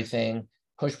secondary thing.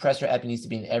 Push pressor epi needs to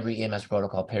be in every EMS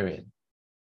protocol, period.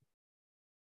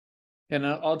 And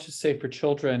I'll just say for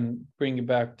children, bring it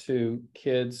back to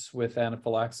kids with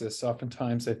anaphylaxis.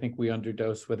 Oftentimes, I think we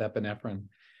underdose with epinephrine.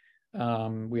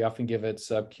 We often give it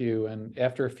sub-Q. And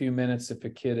after a few minutes, if a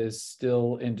kid is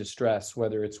still in distress,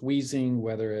 whether it's wheezing,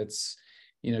 whether it's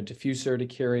diffuse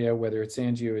urticaria, whether it's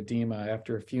angioedema,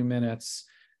 after a few minutes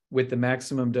with the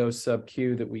maximum dose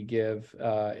sub-Q that we give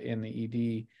in the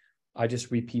ED, I just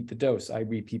repeat the dose. I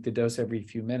repeat the dose every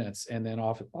few minutes, and then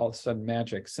all of a sudden,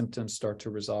 magic symptoms start to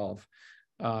resolve.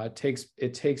 It takes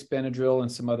Benadryl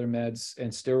and some other meds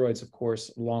and steroids, of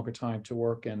course, a longer time to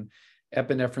work. And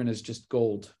epinephrine is just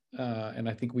gold. And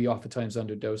I think we oftentimes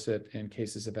underdose it in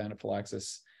cases of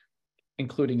anaphylaxis,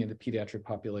 including in the pediatric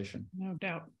population. No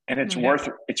doubt. And it's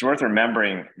worth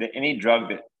remembering that any drug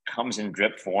that comes in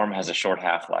drip form has a short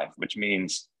half-life, which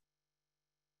means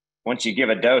once you give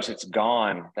a dose, it's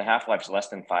gone. The half-life's less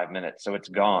than 5 minutes, so it's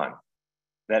gone.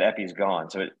 That epi is gone.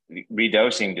 So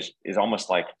redosing just is almost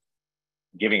like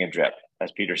giving a drip,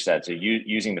 as Peter said. So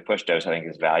using the push dose, I think,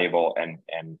 is valuable.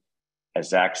 And as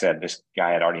Zach said, this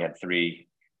guy had already had 3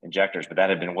 injectors, but that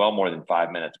had been well more than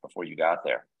 5 minutes before you got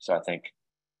there. So I think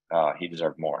he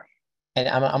deserved more. And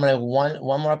I'm going to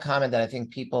one more comment that I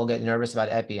think people get nervous about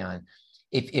epi on.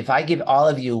 If I give all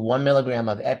of you 1 milligram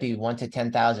of epi, 1 to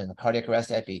 10,000, cardiac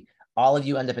arrest epi, all of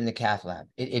you end up in the cath lab.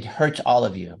 It hurts all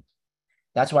of you.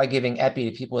 That's why giving epi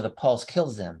to people with a pulse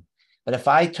kills them. But if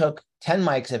I took 10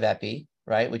 mics of epi,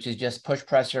 right, which is just push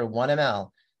pressure 1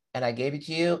 ml, and I gave it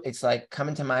to you, it's like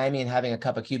coming to Miami and having a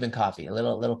cup of Cuban coffee, a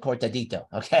little cortadito,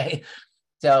 okay?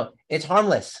 So it's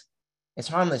harmless. It's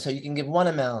harmless. So you can give 1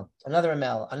 ml, another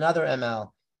ml, another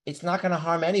ml. It's not going to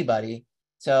harm anybody.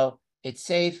 So it's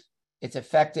safe, it's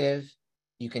effective.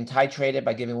 You can titrate it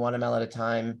by giving 1 ml at a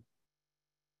time.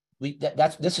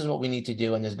 This is what we need to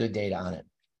do, and there's good data on it.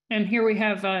 And here we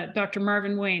have Dr.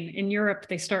 Marvin Wayne. In Europe,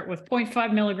 they start with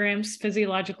 0.5 milligrams.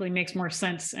 Physiologically makes more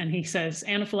sense. And he says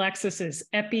anaphylaxis is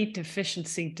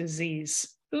epideficiency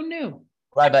disease. Who knew?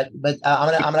 Right, but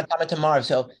I'm gonna comment to Marv.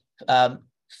 So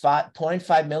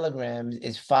 0.5 milligrams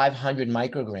is 500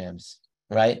 micrograms,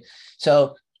 right?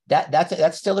 So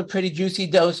that's still a pretty juicy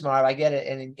dose, Marv. I get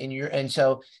it. And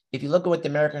so if you look at what the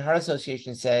American Heart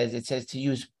Association says, it says to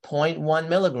use 0.1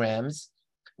 milligrams,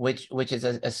 which is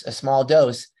a small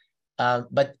dose.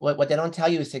 But what they don't tell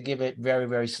you is to give it very,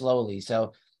 very slowly.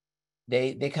 So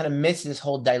they kind of miss this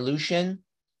whole dilution.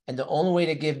 And the only way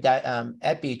to give that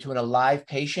epi to an alive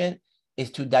patient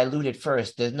is to dilute it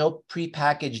first. There's no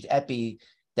prepackaged epi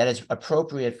that is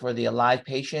appropriate for the alive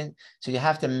patient. So you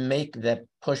have to make the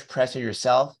push pressure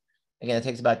yourself. Again, it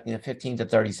takes about 15 to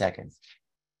 30 seconds.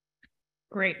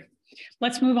 Great.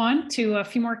 Let's move on to a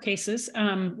few more cases.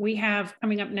 We have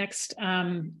coming up next,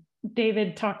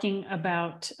 David talking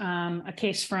about a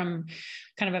case from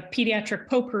kind of a pediatric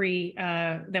potpourri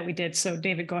that we did. So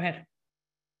David, go ahead.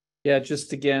 Yeah,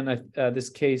 just again,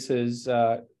 this case is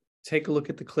take a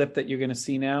look at the clip that you're going to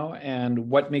see now and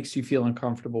what makes you feel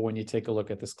uncomfortable when you take a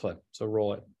look at this clip. So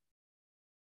roll it.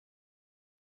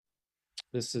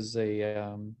 This is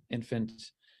a infant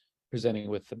presenting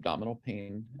with abdominal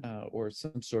pain or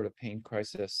some sort of pain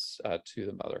crisis to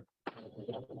the mother.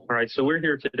 All right, so we're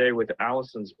here today with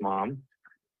Allison's mom.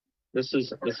 This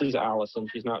is Allison.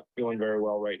 She's not feeling very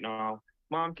well right now.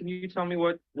 Mom, can you tell me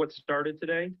what started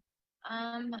today?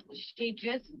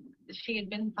 She had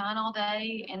been fine all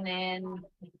day, and then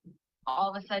all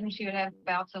of a sudden she would have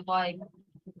bouts of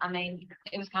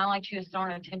it was kind of like she was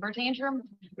throwing a temper tantrum.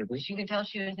 Mm-hmm. She could tell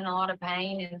she was in a lot of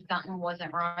pain and something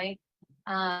wasn't right.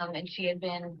 And she had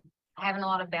been having a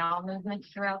lot of bowel movements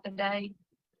throughout the day.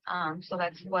 So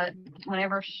that's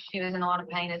whenever she was in a lot of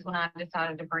pain is when I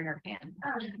decided to bring her in.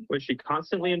 Was she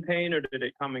constantly in pain, or did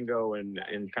it come and go in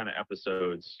kind of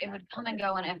episodes? It would come and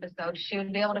go in episodes. She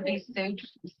would be able to be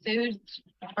soothed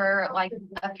for like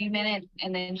a few minutes,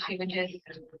 and then she would just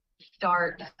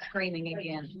start screaming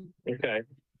again. Okay.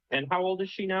 And how old is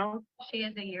she now? She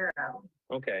is a year old.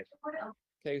 Okay.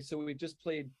 Okay, so we just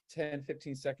played 10,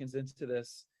 15 seconds into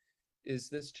this. Is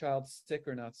this child sick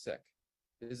or not sick?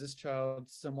 Is this child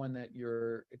someone that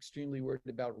you're extremely worried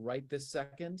about right this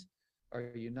second? Are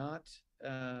you not?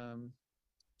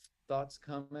 Thoughts,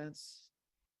 comments?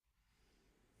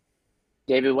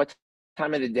 David, what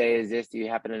time of the day is this? Do you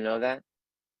happen to know that?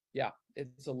 Yeah,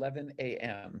 it's 11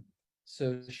 a.m.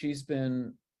 So she's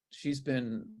been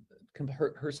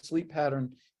her sleep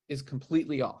pattern is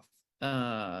completely off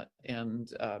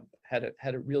and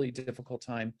had a really difficult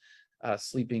time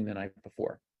sleeping the night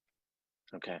before.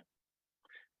 Okay.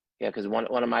 Yeah, because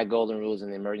one of my golden rules in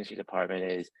the emergency department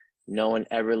is no one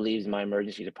ever leaves my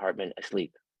emergency department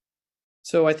asleep.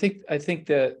 So I think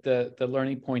the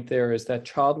learning point there is that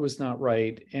child was not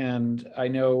right, and I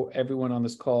know everyone on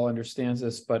this call understands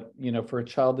this, but for a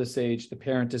child this age, the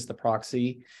parent is the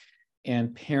proxy,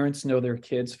 and parents know their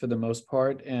kids for the most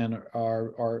part, and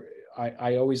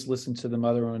I always listen to the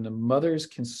mother. When the mother's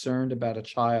concerned about a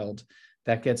child,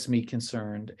 that gets me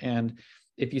concerned. And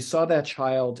if you saw that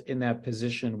child in that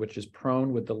position, which is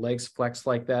prone with the legs flexed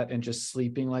like that and just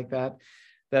sleeping like that,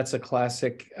 that's a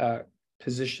classic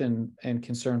position and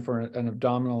concern for an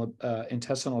abdominal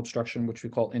intestinal obstruction, which we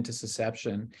call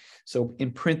intussusception. So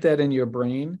imprint that in your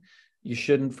brain. You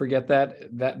shouldn't forget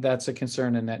that's a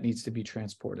concern, and that needs to be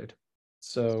transported.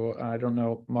 So I don't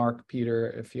know, Mark, Peter,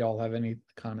 if y'all have any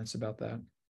comments about that.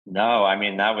 No, I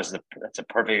mean, that's a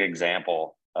perfect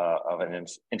example of an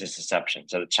intussusception.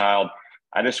 So the child,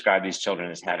 I describe these children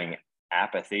as having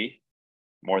apathy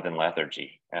more than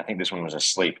lethargy. And I think this one was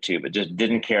asleep too, but just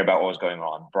didn't care about what was going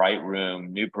on. Bright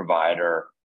room, new provider,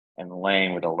 and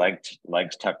laying with the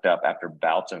legs tucked up after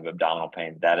bouts of abdominal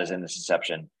pain. That is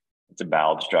intussusception. It's a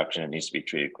bowel obstruction. It needs to be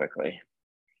treated quickly.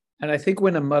 And I think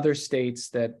when a mother states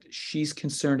that she's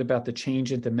concerned about the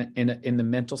change in the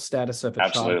mental status of a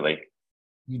Absolutely. child,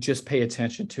 you just pay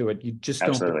attention to it. You just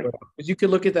Absolutely. don't, because you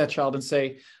could look at that child and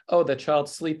say, oh, that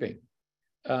child's sleeping.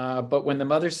 But when the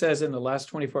mother says in the last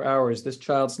 24 hours, this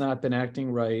child's not been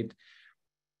acting right,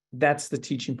 that's the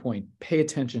teaching point. Pay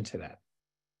attention to that.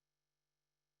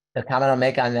 The comment I'll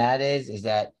make on that is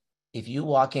that if you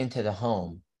walk into the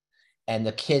home and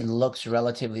the kid looks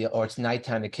relatively, or it's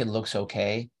nighttime, the kid looks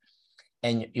okay,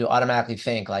 and you automatically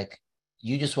think like,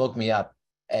 you just woke me up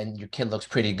and your kid looks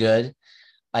pretty good.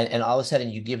 And all of a sudden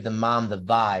you give the mom the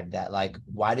vibe that like,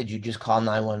 why did you just call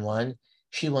 911?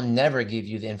 She will never give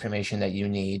you the information that you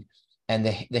need. And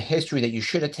the history that you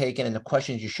should have taken and the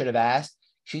questions you should have asked,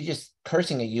 she's just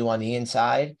cursing at you on the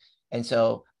inside. And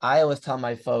so I always tell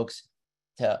my folks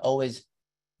to always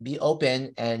be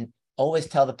open and always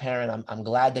tell the parent, I'm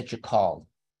glad that you called.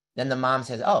 Then the mom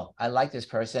says, oh, I like this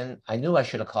person. I knew I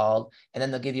should have called. And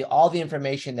then they'll give you all the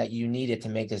information that you needed to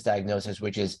make this diagnosis,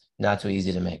 which is not so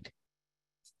easy to make.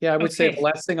 Yeah, I would say the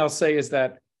last thing I'll say is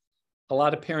that a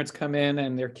lot of parents come in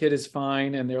and their kid is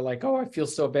fine and they're like, oh, I feel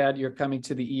so bad you're coming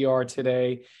to the ER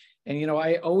today. And, you know,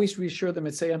 I always reassure them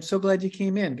and say, I'm so glad you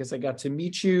came in because I got to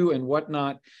meet you and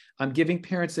whatnot. I'm giving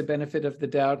parents the benefit of the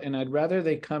doubt. And I'd rather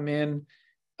they come in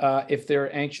if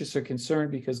they're anxious or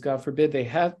concerned, because God forbid they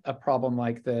have a problem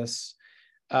like this.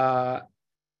 I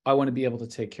want to be able to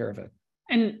take care of it.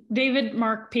 And David,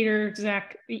 Mark, Peter,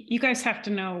 Zach, you guys have to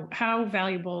know how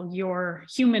valuable your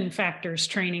human factors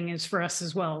training is for us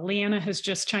as well. Leanna has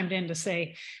just chimed in to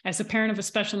say, as a parent of a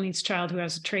special needs child who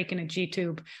has a trach and a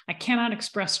G-tube, I cannot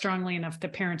express strongly enough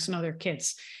that parents know their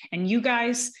kids. And you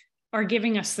guys are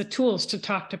giving us the tools to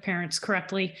talk to parents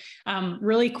correctly.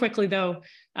 Really quickly though,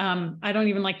 I don't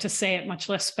even like to say it, much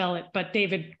less spell it, but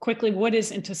David, quickly, what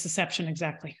is intussusception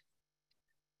exactly?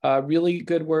 Really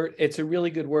good word. It's a really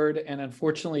good word. And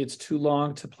unfortunately, it's too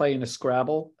long to play in a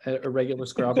Scrabble, a regular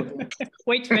Scrabble game.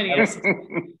 Way too many.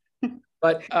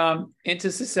 But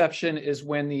intussusception is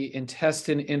when the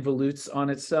intestine involutes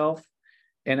on itself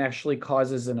and actually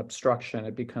causes an obstruction.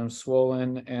 It becomes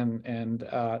swollen and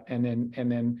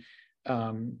then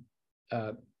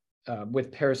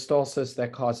with peristalsis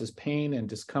that causes pain and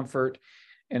discomfort.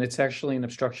 And it's actually an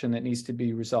obstruction that needs to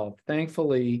be resolved.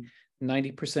 Thankfully,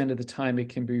 90% of the time it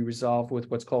can be resolved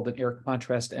with what's called an air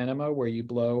contrast enema, where you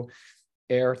blow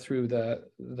air through the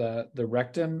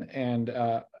rectum and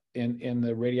in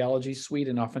the radiology suite,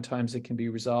 and oftentimes it can be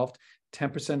resolved.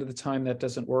 10% of the time that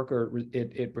doesn't work, or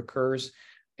it recurs,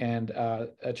 and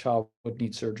a child would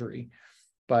need surgery.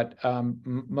 But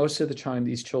most of the time,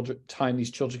 these children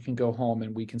can go home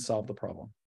and we can solve the problem.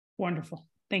 Wonderful.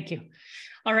 Thank you.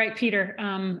 All right, Peter,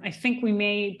 I think we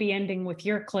may be ending with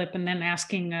your clip and then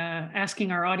asking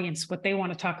our audience what they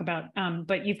want to talk about.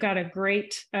 But you've got a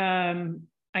great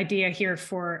idea here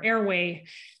for airway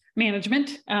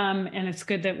management. And it's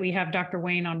good that we have Dr.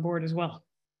 Wayne on board as well.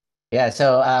 Yeah,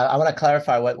 so I want to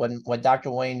clarify what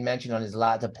Dr. Wayne mentioned on his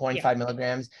lot, the 0.5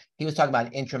 milligrams. He was talking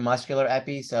about intramuscular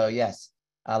epi. So yes,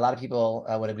 a lot of people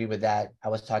would agree with that. I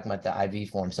was talking about the IV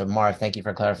form. So Marv, thank you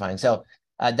for clarifying. So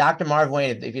Dr. Marv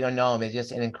Wayne, if you don't know him, is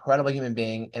just an incredible human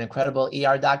being, an incredible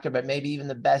ER doctor, but maybe even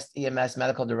the best EMS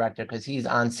medical director because he's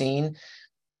on scene.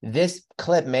 This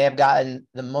clip may have gotten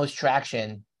the most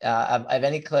traction of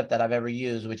any clip that I've ever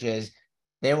used, which is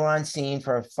they were on scene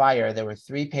for a fire. There were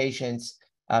 4 patients,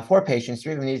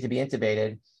 3 of them needed to be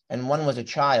intubated, and 1 was a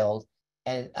child.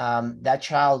 And that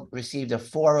child received a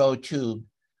 4.0 tube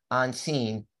on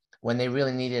scene when they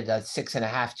really needed a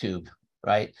 6.5 tube,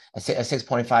 right? A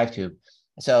 6.5 tube.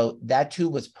 So that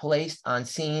tube was placed on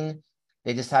scene.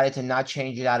 They decided to not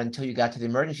change it out until you got to the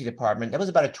emergency department. That was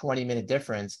about a 20-minute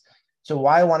difference. So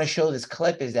why I want to show this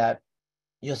clip is that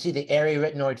you'll see the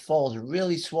arterioretinoid folds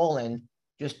really swollen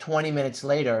just 20 minutes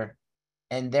later.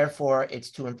 And therefore,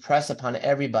 it's to impress upon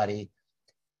everybody,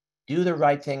 do the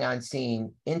right thing on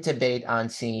scene, intubate on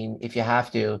scene if you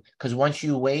have to, because once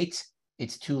you wait,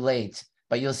 it's too late.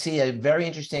 But you'll see a very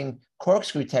interesting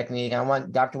corkscrew technique. I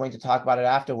want Dr. Wayne to talk about it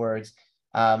afterwards.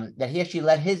 That he actually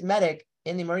let his medic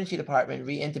in the emergency department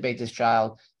re-intubate this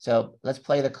child. So let's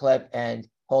play the clip and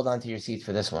hold on to your seats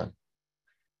for this one.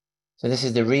 So this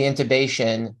is the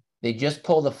re-intubation. They just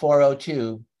pulled the 4.0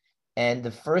 tube, and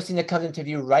the first thing that comes into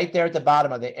view right there at the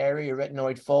bottom are the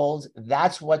arterioretinoid folds.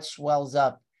 That's what swells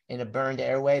up in a burned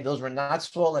airway. Those were not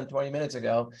swollen 20 minutes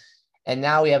ago. And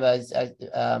now we have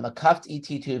a cuffed ET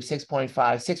tube,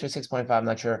 6.5, 6 or 6.5, I'm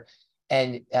not sure.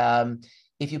 And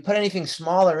if you put anything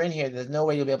smaller in here, there's no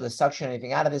way you'll be able to suction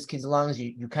anything out of this kid's lungs.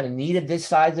 You kind of needed this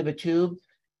size of a tube.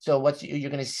 So what you're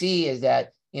going to see is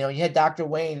that, you had Dr.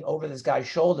 Wayne over this guy's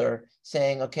shoulder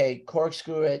saying, okay,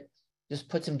 corkscrew it, just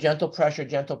put some gentle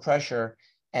pressure.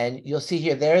 And you'll see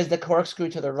here, there's the corkscrew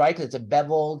to the right, because it's a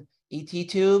beveled ET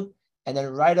tube. And then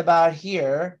right about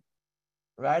here,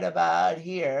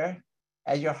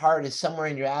 as your heart is somewhere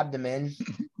in your abdomen,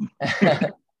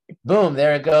 boom,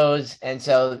 there it goes. And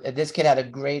so this kid had a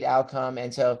great outcome.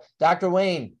 And so Dr.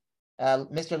 Wayne,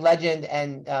 Mr. Legend,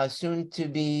 and soon to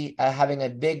be having a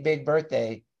big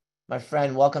birthday. My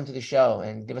friend, welcome to the show,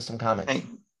 and give us some comments.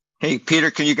 Hey, Peter,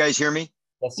 can you guys hear me?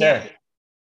 Yes, sir.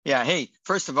 Yeah. Hey,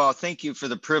 first of all, thank you for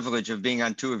the privilege of being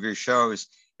on 2 of your shows.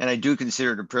 And I do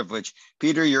consider it a privilege.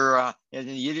 Peter, you're, as a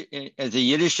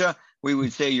Yiddisher, we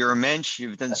would say you're a mensch.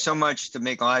 You've done so much to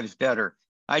make lives better.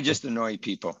 I just annoy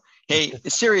people. Hey,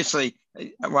 seriously,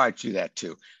 well, I do that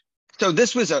too. So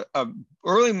this was a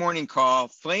early morning call.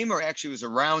 Flamer actually was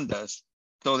around us.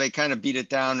 So they kind of beat it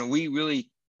down, and we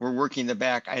really were working the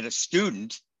back. I had a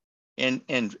student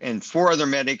and 4 other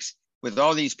medics with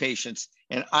all these patients.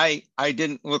 And I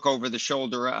didn't look over the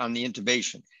shoulder on the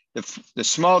intubation. The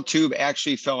small tube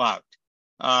actually fell out.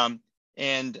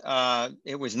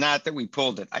 It was not that we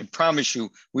pulled it. I promise you,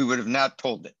 we would have not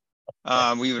pulled it.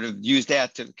 We would have used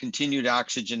that to continue to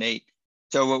oxygenate.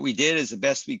 So what we did is the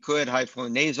best we could, high flow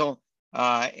nasal,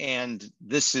 and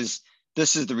this is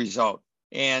the result.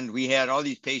 And we had all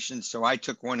these patients. So I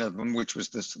took one of them, which was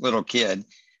this little kid.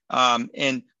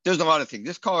 And there's a lot of things.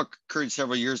 This call occurred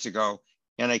several years ago,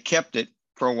 and I kept it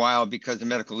for a while because of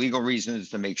medical legal reasons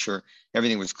to make sure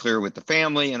everything was clear with the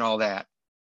family and all that.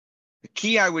 The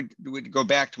key, I would go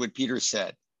back to what Peter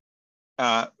said.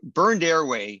 Burned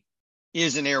airway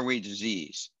is an airway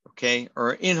disease, okay?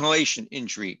 Or inhalation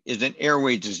injury is an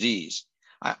airway disease.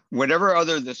 Whatever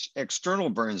other this external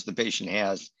burns the patient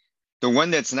has, the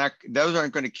one that's not, those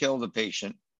aren't going to kill the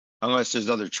patient unless there's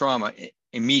other trauma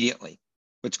immediately.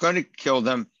 What's going to kill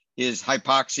them is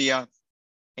hypoxia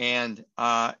and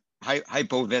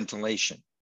hypoventilation.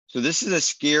 So this is a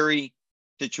scary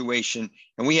situation.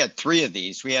 And we had 3 of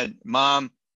these. We had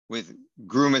mom with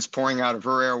groomas pouring out of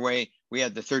her airway. We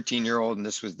had the 13-year-old, and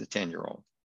this was the 10-year-old.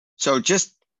 So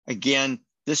just, again,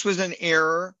 this was an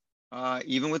error,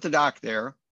 even with the doc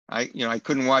there. I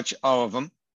couldn't watch all of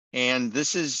them. And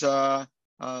this is, I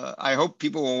hope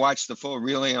people will watch the full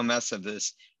Real EMS of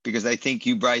this, because I think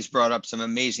you guys brought up some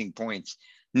amazing points.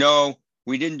 No,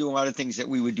 we didn't do a lot of things that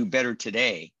we would do better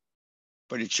today,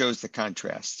 but it shows the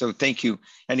contrast. So thank you.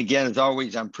 And again, as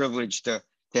always, I'm privileged to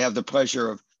have the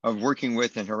pleasure of working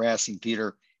with and harassing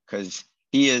Peter, because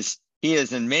he is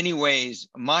in many ways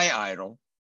my idol,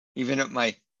 even at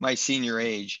my senior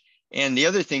age. And the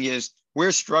other thing is,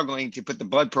 we're struggling to put the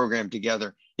blood program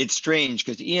together. It's strange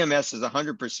because EMS is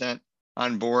 100%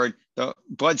 on board. The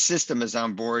blood system is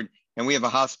on board. And we have a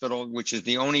hospital, which is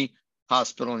the only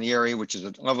hospital in the area, which is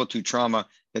a level 2 trauma,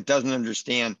 that doesn't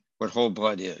understand what whole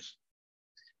blood is.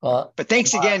 Well, but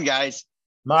thanks again, guys.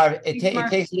 Marv,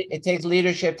 it takes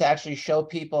leadership to actually show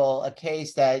people a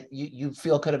case that you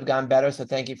feel could have gone better. So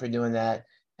thank you for doing that.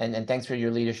 And thanks for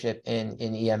your leadership in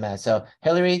EMS. So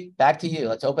Hillary, back to you.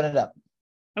 Let's open it up.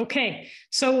 Okay.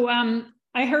 So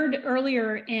I heard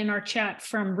earlier in our chat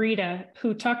from Rita,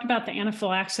 who talked about the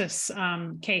anaphylaxis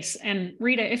case. And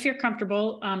Rita, if you're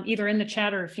comfortable, either in the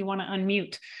chat or if you want to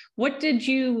unmute, what did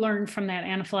you learn from that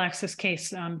anaphylaxis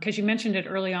case? Because you mentioned it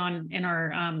early on in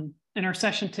our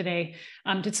session today.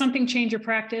 Did something change your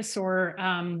practice, or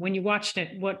when you watched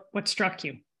it, what struck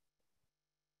you?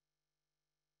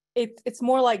 It's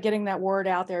more like getting that word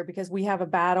out there, because we have a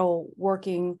battle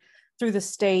working through the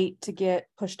state to get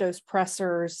push dose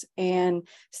pressors and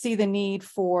see the need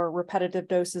for repetitive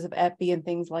doses of epi and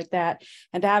things like that.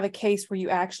 And to have a case where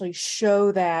you actually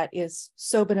show that is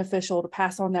so beneficial, to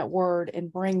pass on that word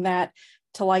and bring that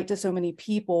to light to so many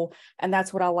people. And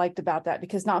that's what I liked about that,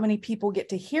 because not many people get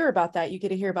to hear about that. You get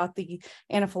to hear about the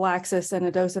anaphylaxis and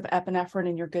a dose of epinephrine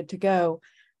and you're good to go.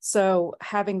 So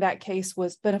having that case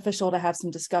was beneficial to have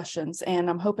some discussions, and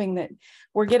I'm hoping that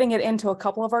we're getting it into a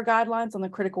couple of our guidelines on the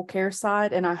critical care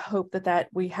side. And I hope that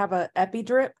we have a epi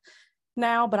drip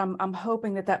now, but I'm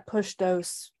hoping that push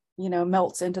dose,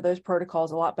 melts into those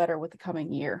protocols a lot better with the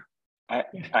coming year. I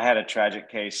had a tragic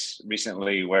case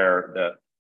recently where the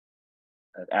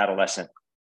adolescent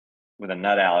with a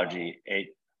nut allergy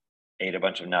ate a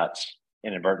bunch of nuts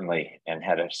inadvertently and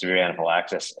had a severe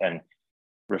anaphylaxis and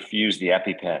refused the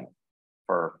EpiPen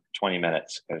for 20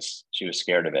 minutes because she was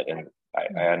scared of it. And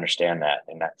I understand that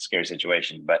in that scary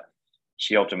situation, but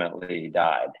she ultimately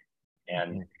died.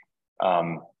 And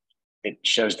it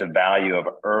shows the value of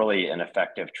early and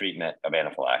effective treatment of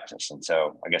anaphylaxis. And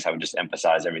so I guess I would just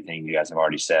emphasize everything you guys have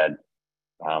already said.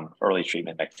 Early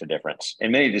treatment makes a difference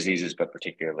in many diseases, but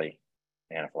particularly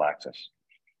anaphylaxis.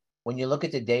 When you look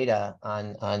at the data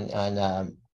on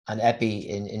epi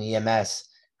in EMS,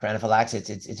 for anaphylaxis,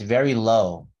 it's very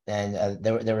low. And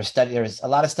there's a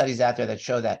lot of studies out there that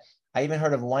show that. I even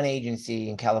heard of one agency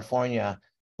in California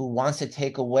who wants to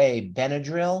take away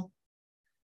Benadryl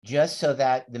just so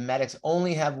that the medics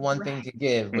only have one thing to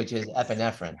give, which is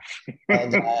epinephrine.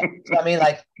 And so, I mean,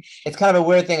 like, it's kind of a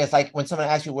weird thing. It's like when someone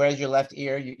asks you, where's your left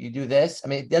ear? You do this. I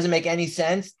mean, it doesn't make any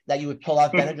sense that you would pull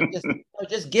out Benadryl.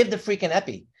 Just give the freaking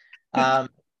epi.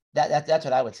 That's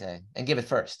what I would say, and give it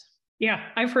first. Yeah,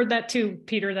 I've heard that too,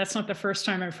 Peter. That's not the first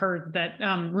time I've heard that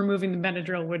removing the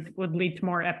Benadryl would lead to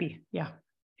more epi. Yeah.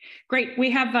 Great.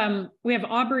 We have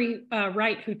Aubrey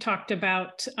Wright, who talked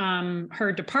about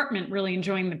her department really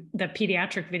enjoying the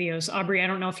pediatric videos. Aubrey, I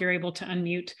don't know if you're able to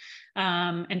unmute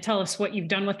and tell us what you've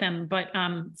done with them, but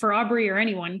for Aubrey or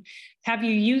anyone, have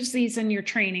you used these in your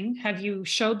training? Have you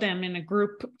showed them in a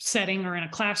group setting or in a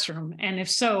classroom? And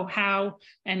if so, how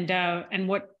and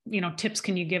what tips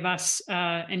can you give us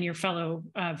and your fellow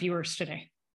viewers today?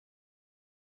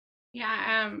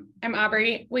 Yeah, I'm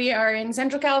Aubrey. We are in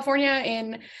Central California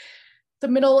in the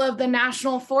middle of the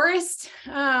national forest.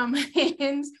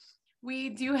 And we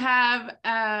do have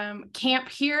camp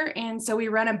here. And so we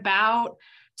run about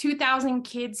 2,000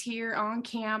 kids here on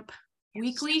camp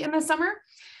weekly in the summer.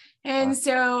 And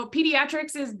so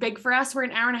pediatrics is big for us. We're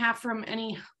an hour and a half from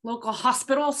any local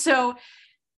hospital. So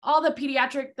all the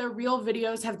real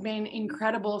videos have been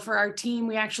incredible for our team.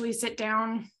 We actually sit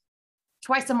down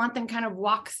twice a month and kind of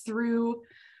walk through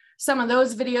some of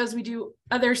those videos. We do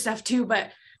other stuff too,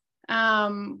 but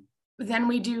then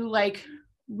we do like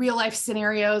real life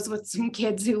scenarios with some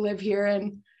kids who live here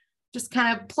and just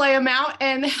kind of play them out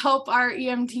and help our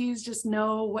EMTs just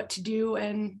know what to do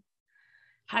and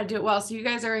how to do it well. So you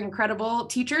guys are incredible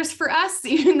teachers for us,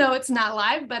 even though it's not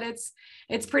live, but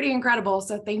it's pretty incredible.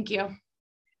 So thank you.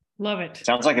 Love it.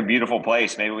 Sounds like a beautiful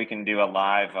place. Maybe we can do a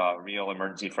live real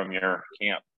emergency from your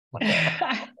camp.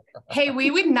 Hey,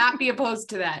 we would not be opposed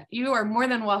to that. You are more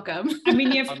than welcome. I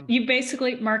mean, you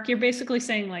basically, Mark, you're basically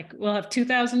saying like, we'll have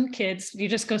 2,000 kids. You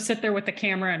just go sit there with the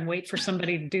camera and wait for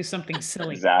somebody to do something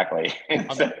silly. Exactly.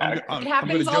 It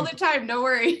happens all the time. Don't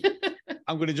worry.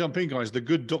 I'm going to jump in, guys. The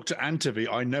good Dr.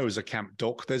 Antovi, I know, is a camp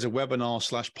doc. There's a webinar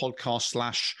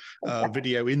 /podcast/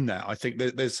 video in there. I think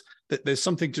there's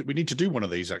something we need to do one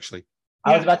of these actually.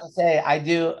 I was about to say, I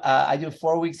do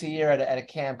 4 weeks a year at a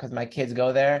camp because my kids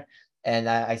go there and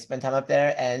I spend time up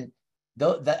there. And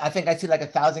I think I see like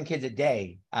 1,000 kids a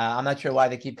day. I'm not sure why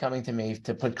they keep coming to me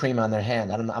to put cream on their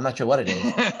hand. I'm not sure what it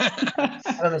is. I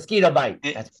have a mosquito bite.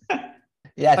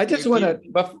 Yeah. I just want to,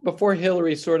 before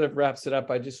Hillary sort of wraps it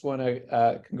up, I just want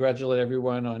to congratulate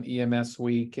everyone on EMS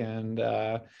week. And,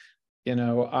 I'm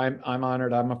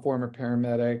honored. I'm a former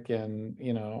paramedic and,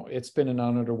 it's been an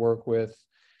honor to work with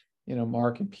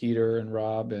Mark and Peter and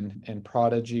Rob and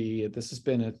Prodigy. This has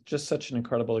been just such an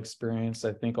incredible experience.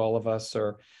 I think all of us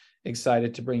are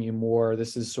excited to bring you more.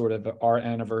 This is sort of our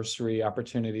anniversary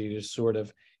opportunity to sort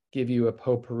of give you a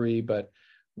potpourri, but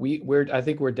I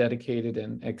think we're dedicated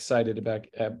and excited about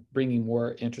bringing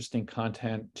more interesting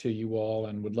content to you all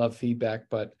and would love feedback.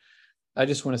 But I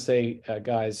just want to say,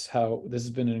 guys, how this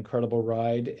has been an incredible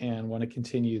ride and want to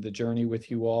continue the journey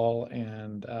with you all.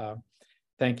 And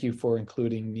thank you for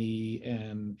including me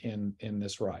in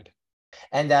this ride.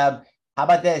 And how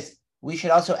about this? We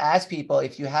should also ask people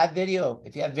if you have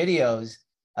videos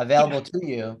available to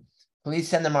you, please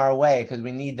send them our way because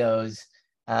we need those.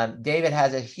 David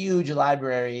has a huge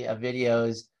library of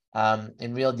videos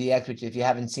in RealDX, which if you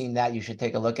haven't seen that, you should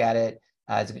take a look at it.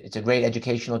 It's a great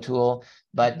educational tool,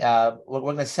 but we're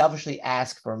going to selfishly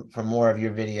ask for more of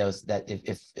your videos that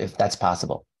if that's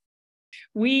possible.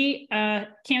 We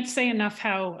can't say enough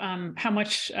how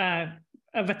much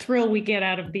of a thrill we get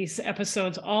out of these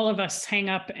episodes. All of us hang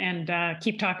up and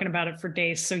keep talking about it for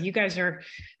days. So you guys are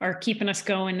keeping us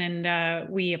going, and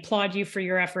we applaud you for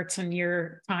your efforts and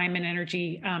your time and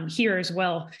energy here as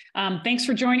well. Thanks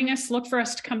for joining us. Look for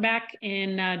us to come back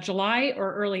in July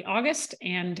or early August.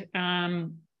 And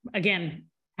again,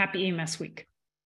 happy EMS week.